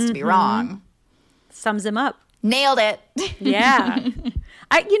everyone else to be wrong. Sums him up. Nailed it. Yeah.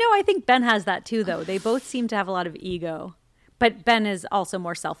 I think Ben has that too, though. They both seem to have a lot of ego. But Ben is also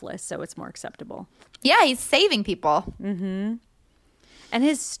more selfless, so it's more acceptable. Yeah, he's saving people. Mm-hmm. And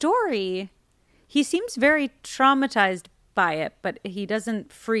his story, he seems very traumatized by it, but he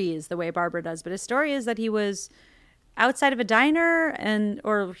doesn't freeze the way Barbara does. But his story is that he was outside of a diner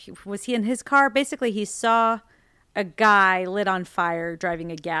or was he in his car? Basically, he saw a guy lit on fire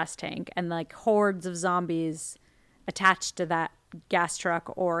driving a gas tank and like hordes of zombies attached to that gas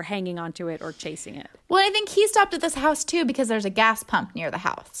truck or hanging onto it or chasing it. Well, I think he stopped at this house too because there's a gas pump near the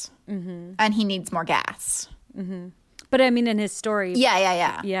house and he needs more gas. But I mean, in his story.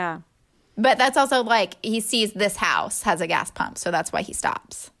 Yeah. But that's also like he sees this house has a gas pump, so that's why he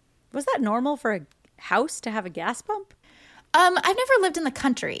stops. Was that normal for a house to have a gas pump? I've never lived in the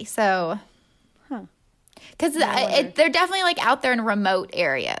country, so. Because they're definitely like out there in remote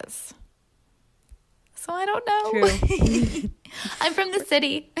areas. So I don't know. True. I'm from the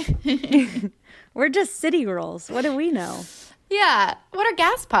city. We're just city girls. What do we know? Yeah. What are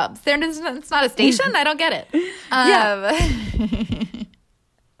gas pumps? It's not a station? I don't get it.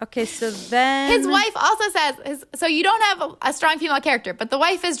 Okay, so then... His wife also says... So you don't have a strong female character, but the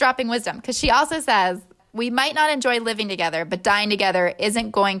wife is dropping wisdom because she also says... We might not enjoy living together, but dying together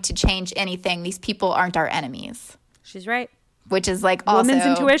isn't going to change anything. These people aren't our enemies. She's right. Which is like also... Women's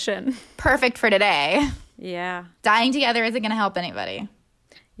intuition. Perfect for today. Yeah. Dying together isn't going to help anybody.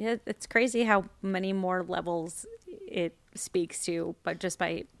 Yeah, it's crazy how many more levels it speaks to, but just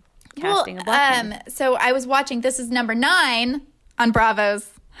by casting a black man. So I was watching, this is number 9 on Bravo's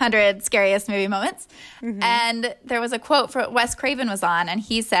 100 Scariest Movie Moments. And there was a quote from Wes Craven was on, and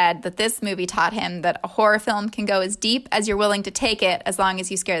he said that this movie taught him that a horror film can go as deep as you're willing to take it as long as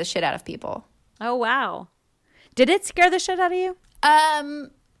you scare the shit out of people. Oh, wow. Did it scare the shit out of you?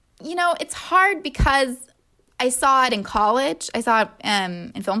 It's hard because I saw it in college. I saw it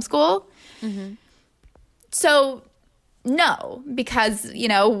in film school. So No, because,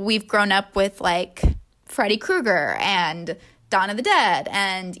 we've grown up with like Freddy Krueger and Dawn of the Dead.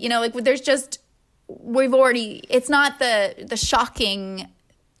 And, like there's just, it's not the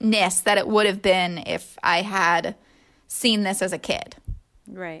shockingness that it would have been if I had seen this as a kid.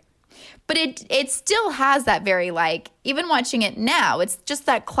 Right. But it still has that very, like, even watching it now, it's just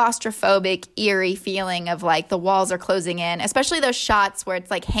that claustrophobic, eerie feeling of, like, the walls are closing in, especially those shots where it's,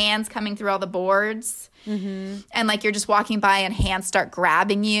 like, hands coming through all the boards. Mm-hmm. And, like, you're just walking by and hands start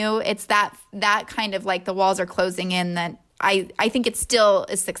grabbing you. It's that kind of, like, the walls are closing in that I think it still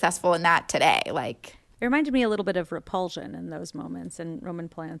is successful in that today. Like, it reminded me a little bit of Repulsion in those moments, and Roman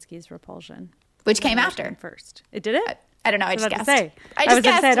Polanski's Repulsion. Which came after. First. It did it? I don't know. I just guessed. I was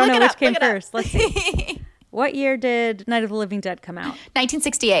going to say, I don't know which came first. Let's see. What year did Night of the Living Dead come out?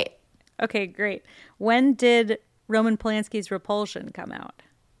 1968. Okay, great. When did Roman Polanski's Repulsion come out?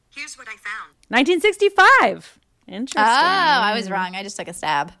 Here's what I found. 1965. Interesting. Oh, I was wrong. I just took a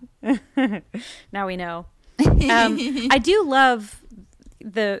stab. Now we know. I do love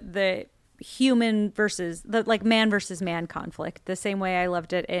the human versus the like man versus man conflict the same way I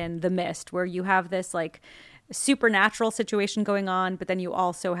loved it in The Mist, where you have this like supernatural situation going on, but then you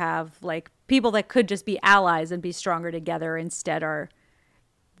also have like people that could just be allies and be stronger together instead are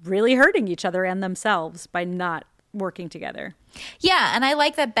really hurting each other and themselves by not working together. Yeah, and I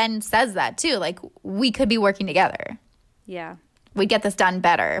like that Ben says that too. Like, we could be working together. Yeah. We'd get this done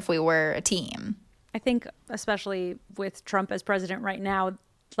better if we were a team. I think especially with Trump as president right now,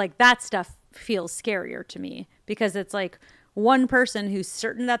 like that stuff feels scarier to me because it's like one person who's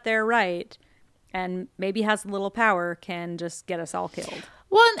certain that they're right and maybe has a little power can just get us all killed.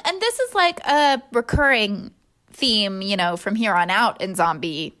 Well, and this is like a recurring theme, from here on out in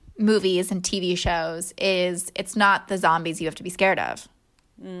zombie movies and TV shows is it's not the zombies you have to be scared of.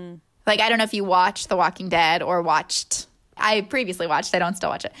 Like, I don't know if you watched The Walking Dead or I previously watched, I don't still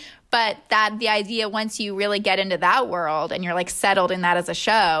watch it. But the idea once you really get into that world and you're like settled in that as a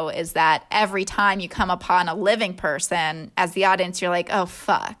show is that every time you come upon a living person as the audience, you're like, oh,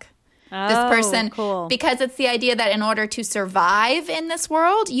 fuck. This person, cool. Because it's the idea that in order to survive in this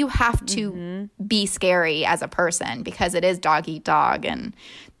world, you have to be scary as a person because it is dog eat dog, and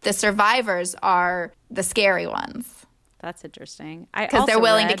the survivors are the scary ones. That's interesting. Because they're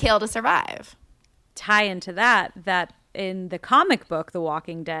willing to kill to survive. Tie into that in the comic book, The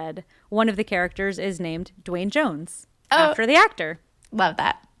Walking Dead, one of the characters is named Dwayne Jones after the actor. Love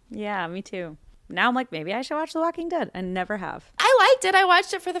that. Yeah, me too. Now I'm like, maybe I should watch The Walking Dead. I never have. I liked it. I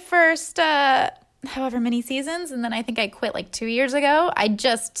watched it for the first however many seasons, and then I think I quit like 2 years ago.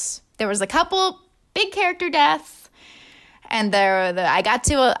 There was a couple big character deaths, and I got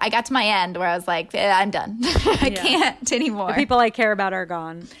to my end where I was like, I'm done. I can't anymore. The people I care about are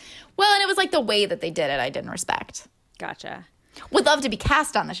gone. Well, and it was like the way that they did it I didn't respect. Gotcha. Would love to be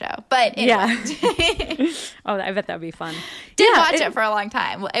cast on the show, but anyway. Yeah. Oh, I bet that would be fun. Did watch it for a long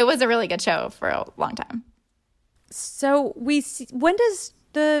time. It was a really good show for a long time. So when does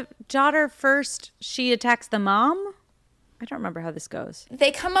the daughter first, she attacks the mom? I don't remember how this goes.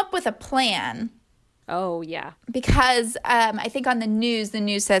 They come up with a plan. Oh, yeah. Because I think on the news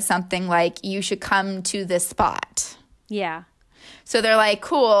says something like, you should come to this spot. Yeah. So they're like,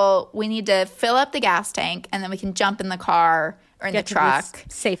 cool, we need to fill up the gas tank and then we can jump in the car or in the truck.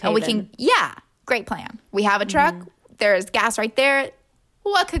 Safe haven. And great plan. We have a truck. There's gas right there.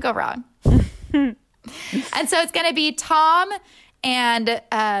 What could go wrong? And so it's going to be Tom and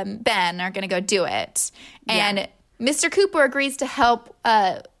Ben are going to go do it. And Mr. Cooper agrees to help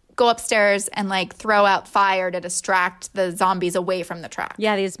go upstairs and like throw out fire to distract the zombies away from the truck.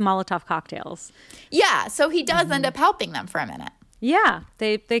 Yeah, these Molotov cocktails. Yeah, so he does end up helping them for a minute. Yeah,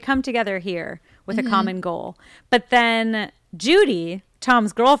 they come together here with a common goal. But then Judy,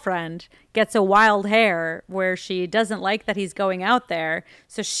 Tom's girlfriend, gets a wild hair where she doesn't like that he's going out there.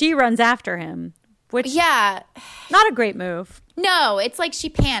 So she runs after him, which not a great move. No, it's like she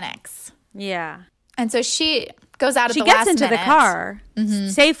panics. Yeah. And so she goes out at the She last gets into minute. the car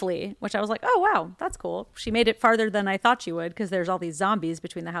safely, which I was like, oh, wow, that's cool. She made it farther than I thought she would because there's all these zombies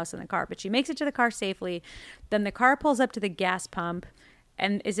between the house and the car. But she makes it to the car safely. Then the car pulls up to the gas pump.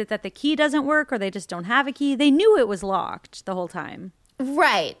 And is it that the key doesn't work or they just don't have a key? They knew it was locked the whole time.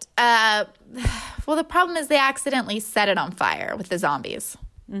 Right. Well, the problem is they accidentally set it on fire with the zombies.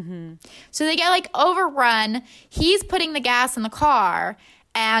 So they get like overrun. He's putting the gas in the car.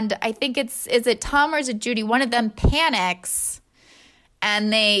 And I think is it Tom or is it Judy? One of them panics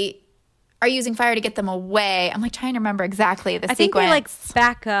and they are using fire to get them away. I'm like trying to remember exactly the sequence. I think they like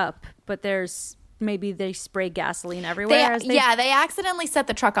back up, but there's maybe they spray gasoline everywhere. They accidentally set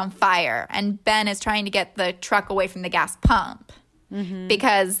the truck on fire, and Ben is trying to get the truck away from the gas pump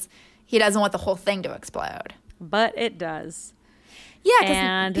because he doesn't want the whole thing to explode. But it does.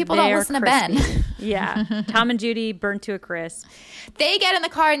 Yeah, because people don't listen to Ben. Yeah. Tom and Judy burnt to a crisp. They get in the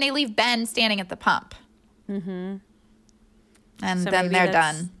car and they leave Ben standing at the pump. Mm-hmm. And so then they're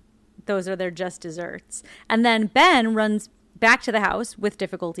done. Those are their just desserts. And then Ben runs back to the house with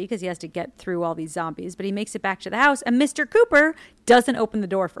difficulty because he has to get through all these zombies. But he makes it back to the house, and Mr. Cooper doesn't open the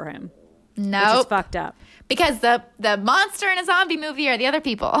door for him. Nope. Which is fucked up. Because the monster in a zombie movie are the other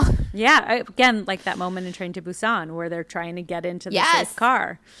people. Yeah. Again, like that moment in Train to Busan where they're trying to get into the safe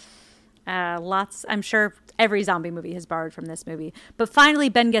car. I'm sure every zombie movie has borrowed from this movie. But finally,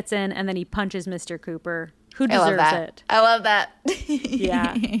 Ben gets in, and then he punches Mr. Cooper, who deserves it. I love that.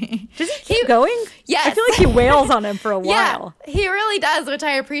 Yeah. Does he keep going? Yes. I feel like he wails on him for a while. Yeah, he really does, which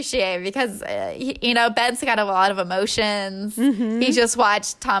I appreciate because, Ben's got a lot of emotions. Mm-hmm. He just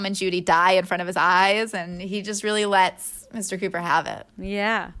watched Tom and Judy die in front of his eyes, and he just really lets Mr. Cooper have it.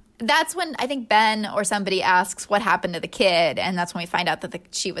 Yeah. That's when I think Ben or somebody asks what happened to the kid, and that's when we find out that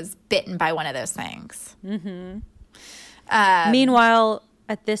she was bitten by one of those things. Mm-hmm. Meanwhile,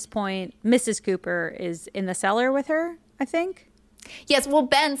 at this point, Mrs. Cooper is in the cellar with her, I think. Yes, well,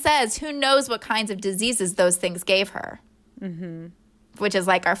 Ben says, who knows what kinds of diseases those things gave her. Mm-hmm. Which is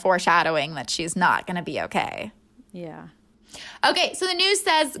like our foreshadowing that she's not going to be okay. Yeah. Okay, so the news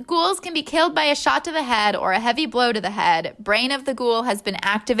says ghouls can be killed by a shot to the head or a heavy blow to the head. Brain of the ghoul has been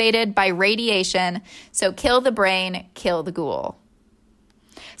activated by radiation, so kill the brain, kill the ghoul.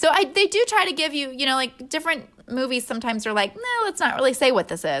 So they do try to give you, like different movies sometimes are like, no, let's not really say what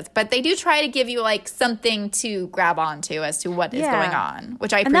this is. But they do try to give you like something to grab onto as to what is going on,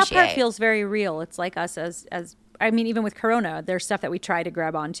 which I appreciate. And that part feels very real. It's like us as even with Corona, there's stuff that we try to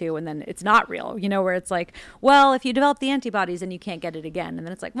grab onto and then it's not real, where it's like, well, if you develop the antibodies, then you can't get it again. And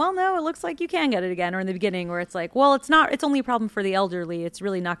then it's like, well, no, it looks like you can get it again. Or in the beginning where it's like, well, it's only a problem for the elderly. It's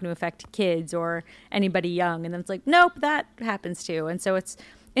really not going to affect kids or anybody young. And then it's like, nope, that happens too. And so it's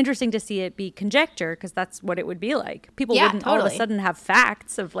interesting to see it be conjecture because that's what it would be like. People wouldn't all of a sudden have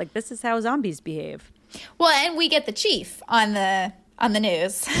facts of like, this is how zombies behave. Well, and we get the chief on the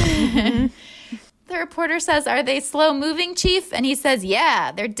news. Mm-hmm. The reporter says, are they slow moving, Chief? And he says,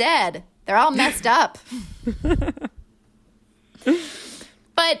 yeah, they're dead. They're all messed up.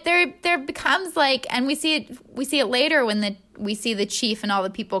 But there becomes like, and we see it later when we see the chief and all the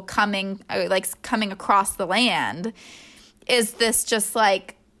people coming across the land. Is this just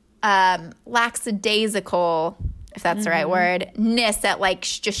like lackadaisical, if that's the right word, ness at like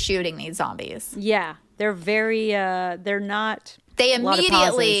just shooting these zombies? Yeah, they're very. They're not. They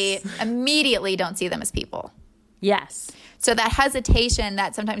immediately don't see them as people. Yes. So that hesitation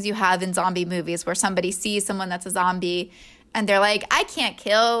that sometimes you have in zombie movies where somebody sees someone that's a zombie and they're like, I can't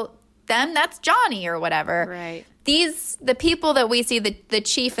kill them. That's Johnny or whatever. Right. The people that we see, the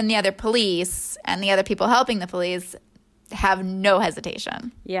chief and the other police and the other people helping the police have no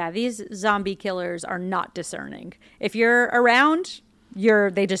hesitation. Yeah, these zombie killers are not discerning. If you're around,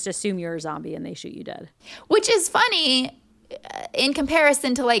 they just assume you're a zombie and they shoot you dead. Which is funny in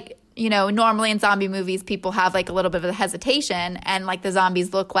comparison to like, normally in zombie movies, people have like a little bit of a hesitation and like the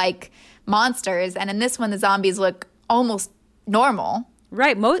zombies look like monsters. And in this one, the zombies look almost normal.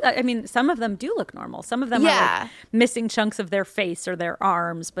 Right. Some of them do look normal. Some of them are like missing chunks of their face or their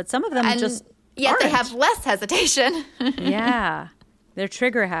arms, but some of them yet they have less hesitation. Yeah. They're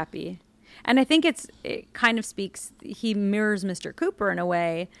trigger happy. And I think it kind of speaks, he mirrors Mr. Cooper in a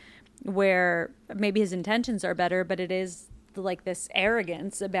way where maybe his intentions are better, but it is like this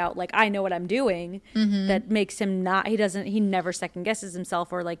arrogance about like, I know what I'm doing that makes him he never second guesses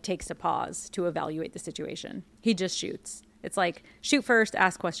himself or like takes a pause to evaluate the situation. He just shoots. It's like shoot first,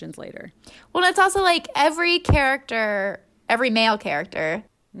 ask questions later. Well, it's also like every male character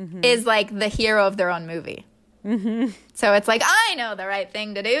is like the hero of their own movie. Mm-hmm. So it's like, I know the right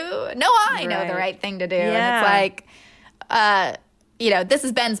thing to do. No, I know the right thing to do. Yeah. And it's like, this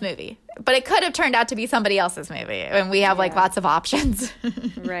is Ben's movie. But it could have turned out to be somebody else's movie. And we have like lots of options.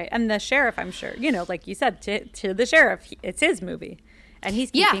 Right. And the sheriff, I'm sure, like you said, to the sheriff, it's his movie. And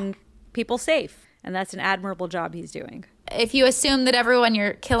he's keeping people safe. And that's an admirable job he's doing. If you assume that everyone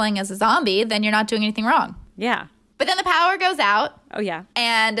you're killing is a zombie, then you're not doing anything wrong. Yeah. But then the power goes out. Oh, yeah.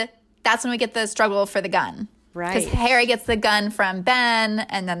 And that's when we get the struggle for the gun. Right. Because Harry gets the gun from Ben,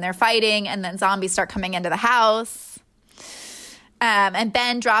 and then they're fighting, and then zombies start coming into the house. And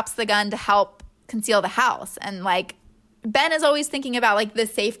Ben drops the gun to help conceal the house. And, like, Ben is always thinking about, like, the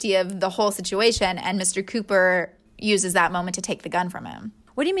safety of the whole situation, and Mr. Cooper uses that moment to take the gun from him.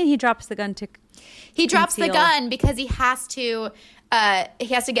 What do you mean he drops the gun to He drops the conceal. gun because he has to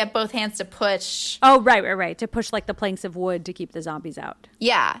get both hands to push. Oh, right. To push like the planks of wood to keep the zombies out.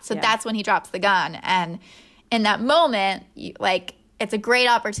 Yeah, so that's when he drops the gun. And in that moment, it's a great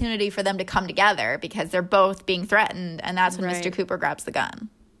opportunity for them to come together because they're both being threatened. And that's when Mr. Cooper grabs the gun.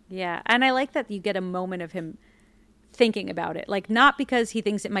 Yeah, and I like that you get a moment of him thinking about it. Like, not because he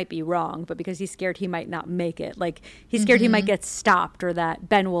thinks it might be wrong, but because he's scared he might not make it. Like, he's scared he might get stopped or that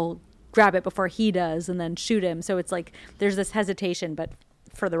Ben will grab it before he does and then shoot him. So it's like there's this hesitation, but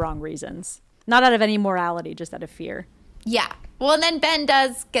for the wrong reasons. Not out of any morality, just out of fear. Yeah. Well, and then Ben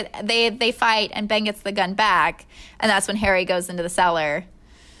does they fight and Ben gets the gun back. And that's when Harry goes into the cellar.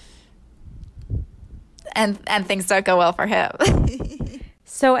 And things don't go well for him.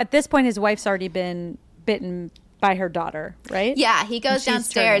 So at this point, his wife's already been bitten by her daughter, right? Yeah, he goes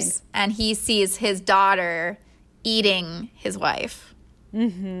downstairs and he sees his daughter eating his wife.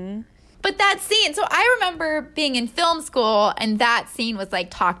 Mm-hmm. But that scene, so I remember being in film school and that scene was like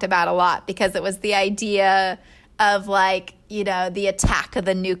talked about a lot because it was the idea of like, you know, the attack of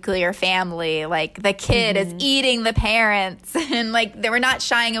the nuclear family. Like the kid is eating the parents and like they were not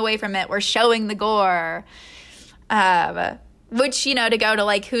shying away from it. We're showing the gore. Which, you know, to go to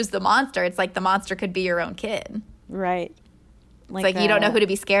like, who's the monster? It's like the monster could be your own kid. Right. It's like you don't know who to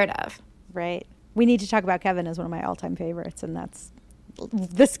be scared of. Right. We need to talk about Kevin as one of my all-time favorites, and that's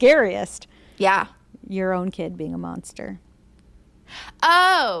the scariest. Yeah. Your own kid being a monster.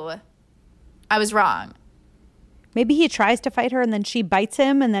 Oh. I was wrong. Maybe he tries to fight her and then she bites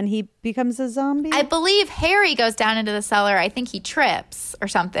him and then he becomes a zombie? I believe Harry goes down into the cellar. I think he trips or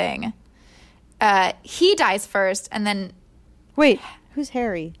something. He dies first and then... Wait, who's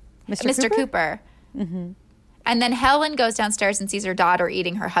Harry? Mr. Cooper. Mm-hmm. And then Helen goes downstairs and sees her daughter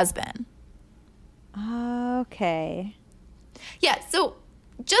eating her husband. Okay. Yeah, so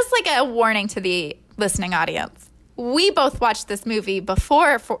just like a warning to the listening audience, we both watched this movie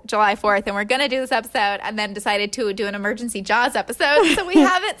before July 4th, and we're going to do this episode, and then decided to do an emergency Jaws episode, so we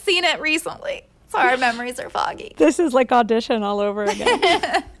haven't seen it recently. So our memories are foggy. This is like Audition all over again.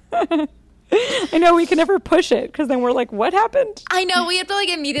 I know we can never push it because then we're like, what happened? I know we have to like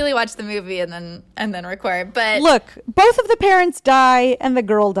immediately watch the movie and then record. But look, both of the parents die and the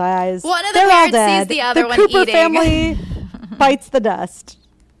girl dies. One of the parents sees the other one Cooper eating. family bites the dust,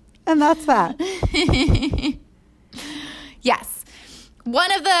 and that's that. Yes,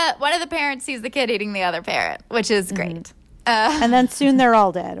 one of the parents sees the kid eating the other parent, which is great. And then soon they're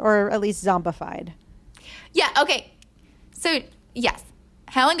all dead, or at least zombified. Yeah. Okay. So yes.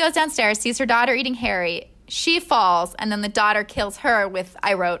 Helen goes downstairs, sees her daughter eating Harry. She falls, and then the daughter kills her with,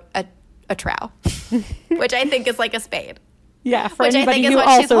 I wrote, a trowel, which I think is like a spade. Yeah, for which anybody I think is who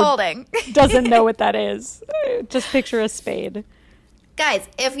what she's also holding. doesn't know what that is. Just picture a spade. Guys,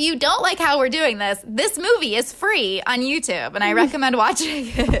 if you don't like how we're doing this movie is free on YouTube, and I recommend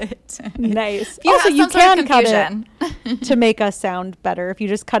watching it. Nice. You also, have you some sort can of cut confusion. it to make us sound better. If you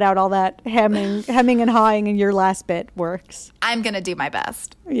just cut out all that hemming and hawing, and your last bit works. I'm going to do my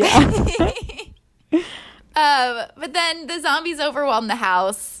best. Yeah. But then the zombies overwhelm the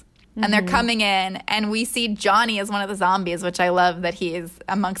house, and they're coming in, and we see Johnny as one of the zombies, which I love that he is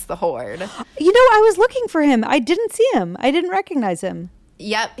amongst the horde. You know, I was looking for him. I didn't see him. I didn't recognize him.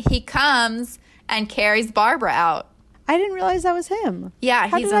 Yep, he comes and carries Barbara out. I didn't realize that was him. Yeah,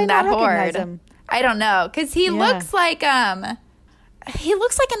 How he's did I in that not recognize horde. him? I don't know, because he looks like another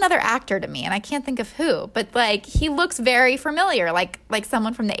actor to me, and I can't think of who, but like he looks very familiar, like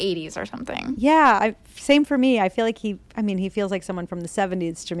someone from the 80s or something. Yeah, same for me. I feel like he feels like someone from the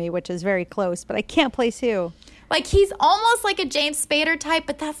 70s to me, which is very close, but I can't place who. Like he's almost like a James Spader type,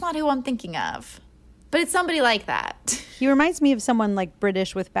 but that's not who I'm thinking of. But it's somebody like that. He reminds me of someone like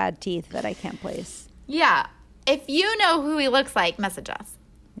British with bad teeth that I can't place. Yeah. If you know who he looks like, message us.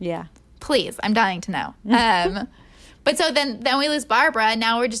 Yeah. Please. I'm dying to know. But so then we lose Barbara, and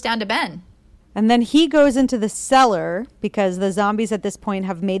now we're just down to Ben. And then he goes into the cellar because the zombies at this point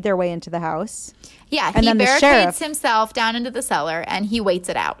have made their way into the house. Yeah, and he then the barricades sheriff himself down into the cellar, and he waits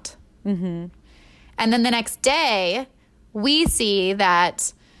it out. Mm-hmm. And then the next day, we see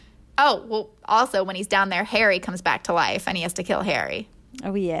that... Oh, well, also when he's down there, Harry comes back to life, and he has to kill Harry.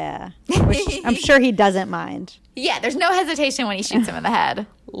 Oh, yeah. Which I'm sure he doesn't mind. Yeah, there's no hesitation when he shoots him in the head.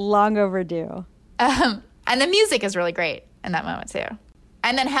 Long overdue. And the music is really great in that moment, too.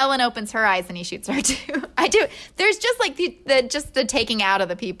 And then Helen opens her eyes, and he shoots her, too. I do. There's just, like, the taking out of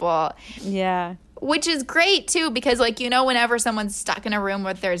the people. Yeah. Which is great, too, because, like, you know, whenever someone's stuck in a room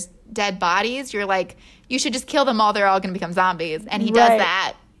where there's dead bodies, you're like, you should just kill them all. They're all going to become zombies. And he does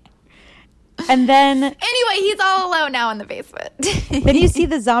that. And then Anyway, he's all alone now in the basement. then you see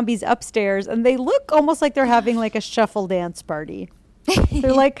the zombies upstairs, and they look almost like they're having like a shuffle dance party.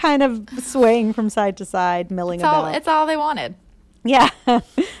 They're like kind of swaying from side to side, milling about. It's all they wanted. Yeah.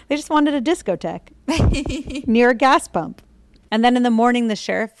 They just wanted a discotheque near a gas pump. And then in the morning, the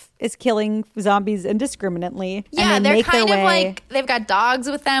sheriff is killing zombies indiscriminately. Yeah, and they they're make kind their of way. like, they've got dogs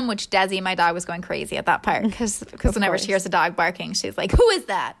with them, which Desi, my dog, was going crazy at that part. Because whenever course. she hears a dog barking, she's like, who is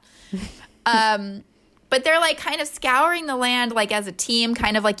that? But they're like kind of scouring the land like as a team,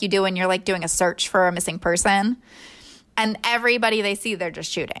 kind of like you do when you're like doing a search for a missing person. And everybody they see, they're just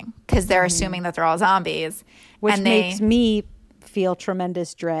shooting because they're assuming that they're all zombies. Which and makes me feel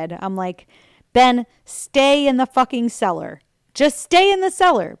tremendous dread. I'm like, Ben, stay in the fucking cellar. Just stay in the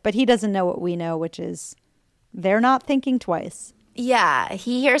cellar. But he doesn't know what we know, which is they're not thinking twice. Yeah,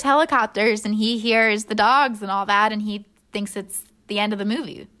 he hears helicopters and he hears the dogs and all that, and he thinks it's the end of the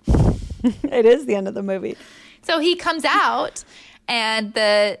movie. It is the end of the movie. So he comes out, and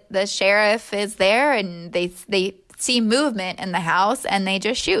the sheriff is there, and they see movement in the house, and they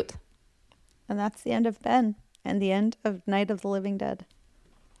just shoot. And that's the end of Ben and the end of Night of the Living Dead.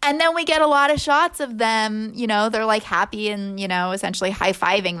 And then we get a lot of shots of them, you know, they're like happy and, you know, essentially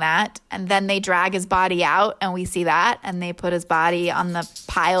high-fiving that. And then they drag his body out, and we see that. And they put his body on the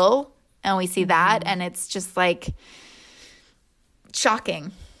pile, and we see that. And it's just like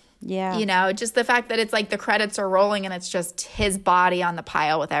shocking. Yeah. You know, just the fact that it's like the credits are rolling and it's just his body on the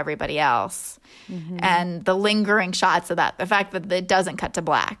pile with everybody else. And the lingering shots of that, the fact that it doesn't cut to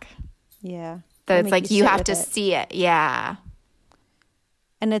black. Yeah. That They it's make like you sit have with to it. see it. Yeah.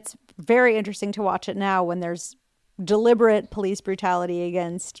 And it's very interesting to watch it now when there's deliberate police brutality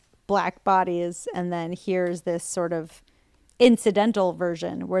against black bodies, and then here's this sort of incidental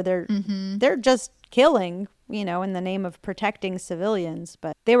version where they're just killing, you know, in the name of protecting civilians,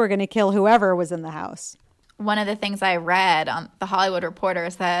 but they were going to kill whoever was in the house. One of the things I read on The Hollywood Reporter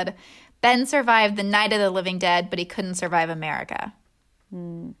said, Ben survived the Night of the Living Dead, but he couldn't survive America.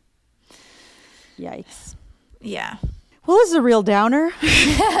 Yikes. Yeah. Well, this is a real downer.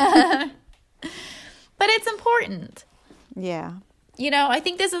 But it's important. Yeah. You know, I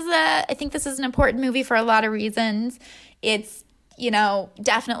think this is an important movie for a lot of reasons. It's, you know,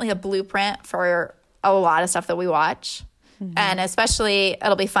 definitely a blueprint for a lot of stuff that we watch. And especially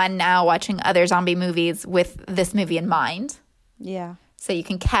it'll be fun now watching other zombie movies with this movie in mind. Yeah. So you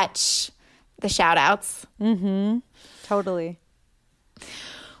can catch the shout outs. Totally.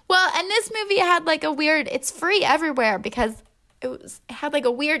 Well, and this movie had like a weird, it's free everywhere because it had like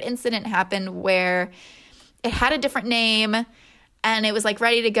a weird incident happen where it had a different name and it was like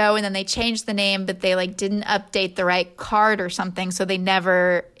ready to go, and then they changed the name, but they like didn't update the right card or something, so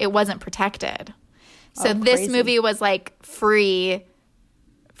it wasn't protected. So this crazy. movie was like free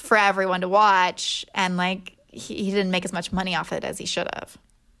for everyone to watch, and like he didn't make as much money off it as he should have.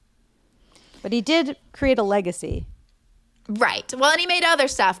 But he did create a legacy. Right. Well, and he made other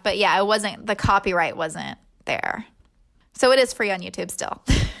stuff, but yeah, the copyright wasn't there. So it is free on YouTube still.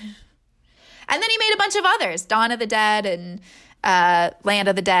 And then he made a bunch of others, Dawn of the Dead and Land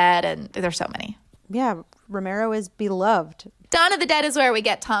of the Dead, and there's so many. Yeah, Romero is beloved. Dawn of the Dead is where we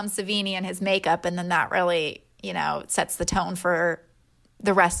get Tom Savini and his makeup, and then that really, you know, sets the tone for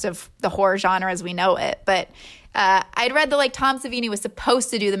the rest of the horror genre as we know it. But I'd read that like Tom Savini was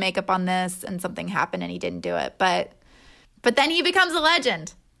supposed to do the makeup on this, and something happened and he didn't do it. But then he becomes a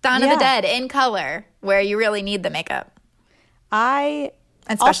legend. Dawn of the Dead in color, where you really need the makeup I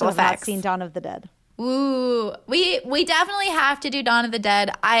and special also have not effects. seen Dawn of the Dead. Ooh, we definitely have to do Dawn of the Dead.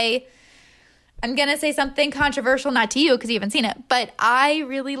 I'm going to say something controversial, not to you because you haven't seen it, but I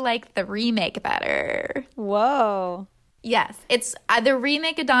really like the remake better. Whoa. Yes, it's the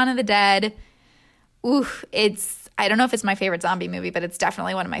remake of Dawn of the Dead. Ooh, I don't know if it's my favorite zombie movie, but it's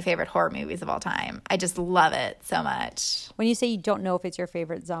definitely one of my favorite horror movies of all time. I just love it so much. When you say you don't know if it's your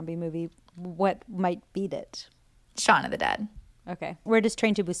favorite zombie movie, what might beat it? Shaun of the Dead. Okay. Where does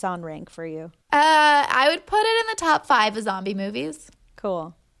Train to Busan rank for you? I would put it in the top 5 of zombie movies.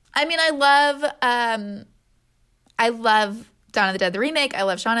 Cool. I mean, I love Dawn of the Dead, the remake. I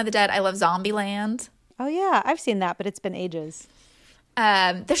love Shaun of the Dead. I love Zombieland. Oh, yeah. I've seen that, but it's been ages.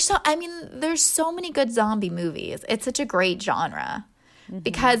 There's so many good zombie movies. It's such a great genre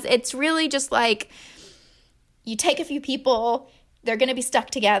because it's really just like you take a few people, they're going to be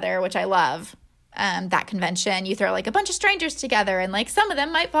stuck together, which I love. That convention, you throw like a bunch of strangers together and like some of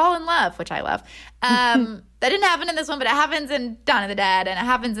them might fall in love, which I love. That didn't happen in this one, but it happens in Dawn of the Dead and it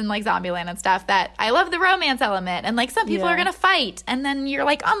happens in like Zombieland and stuff. That I love the romance element, and like some people are gonna fight and then you're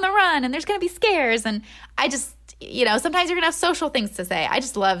like on the run and there's gonna be scares, and I just, you know, sometimes you're gonna have social things to say. I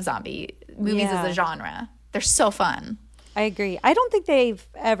just love zombie movies Yeah. as a genre. They're so fun. I agree. I don't think they've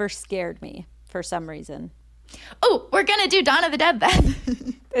ever scared me for some reason. Oh, we're gonna do Dawn of the Dead then.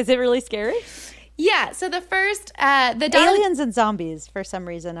 Is it really scary? Yeah. So the first, Aliens and zombies, for some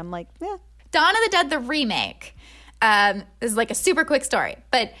reason. I'm like, yeah. Dawn of the Dead, the remake, is like a super quick story.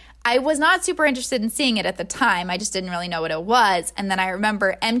 But I was not super interested in seeing it at the time. I just didn't really know what it was. And then I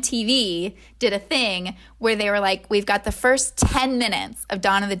remember MTV did a thing where they were like, we've got the first 10 minutes of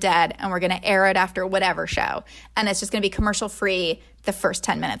Dawn of the Dead and we're going to air it after whatever show. And it's just going to be commercial free the first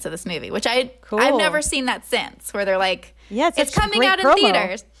 10 minutes of this movie, which I've never seen that since, where they're like, Yeah, it's such a coming great out in promo.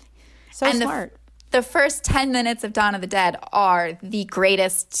 theaters. So And smart. The first 10 minutes of Dawn of the Dead are the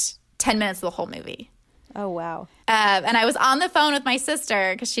greatest 10 minutes of the whole movie. Oh, wow. And I was on the phone with my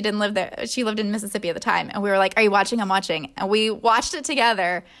sister because she didn't live there. She lived in Mississippi at the time. And we were like, are you watching? I'm watching. And we watched it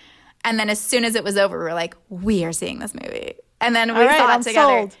together. And then as soon as it was over, we were like, we are seeing this movie. And then we All right, saw it I'm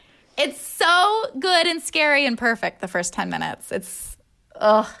together. sold. It's so good and scary and perfect, the first 10 minutes.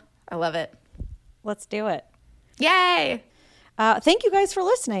 I love it. Let's do it. Yay. Thank you guys for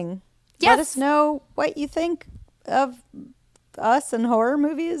listening. Yes. Let us know what you think of us and horror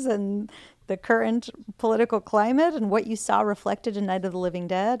movies and the current political climate and what you saw reflected in Night of the Living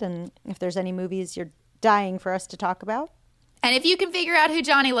Dead, and if there's any movies you're dying for us to talk about. And if you can figure out who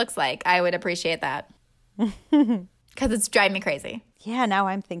Johnny looks like, I would appreciate that. Because it's driving me crazy. Yeah, now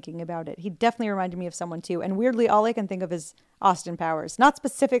I'm thinking about it. He definitely reminded me of someone too. And weirdly, all I can think of is Austin Powers. Not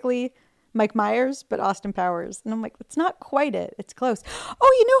specifically Mike Myers, but Austin Powers. And I'm like, it's not quite it. It's close.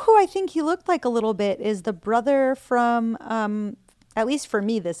 Oh, you know who I think he looked like a little bit is the brother from, at least for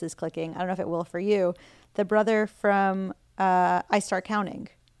me, this is clicking. I don't know if it will for you. The brother from I Start Counting.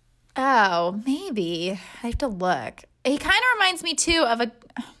 Oh, maybe. I have to look. He kind of reminds me too of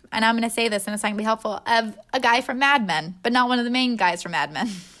and I'm going to say this and it's not going to be helpful, of a guy from Mad Men, but not one of the main guys from Mad Men.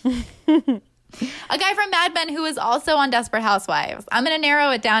 A guy from Mad Men who is also on Desperate Housewives. I'm going to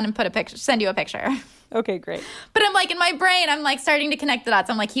narrow it down and send you a picture. Okay, great. But I'm like, in my brain, I'm like starting to connect the dots.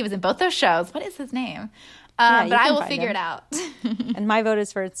 I'm like, he was in both those shows. What is his name? Yeah, but I can will find figure him. it out. And my vote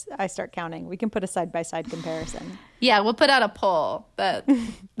is for I Start Counting. We can put a side-by-side comparison. Yeah, we'll put out a poll that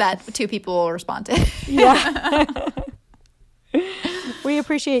two people will respond to. Yeah. We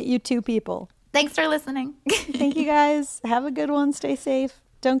appreciate you two people. Thanks for listening. Thank you guys. Have a good one. Stay safe.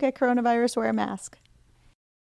 Don't get coronavirus. Wear a mask.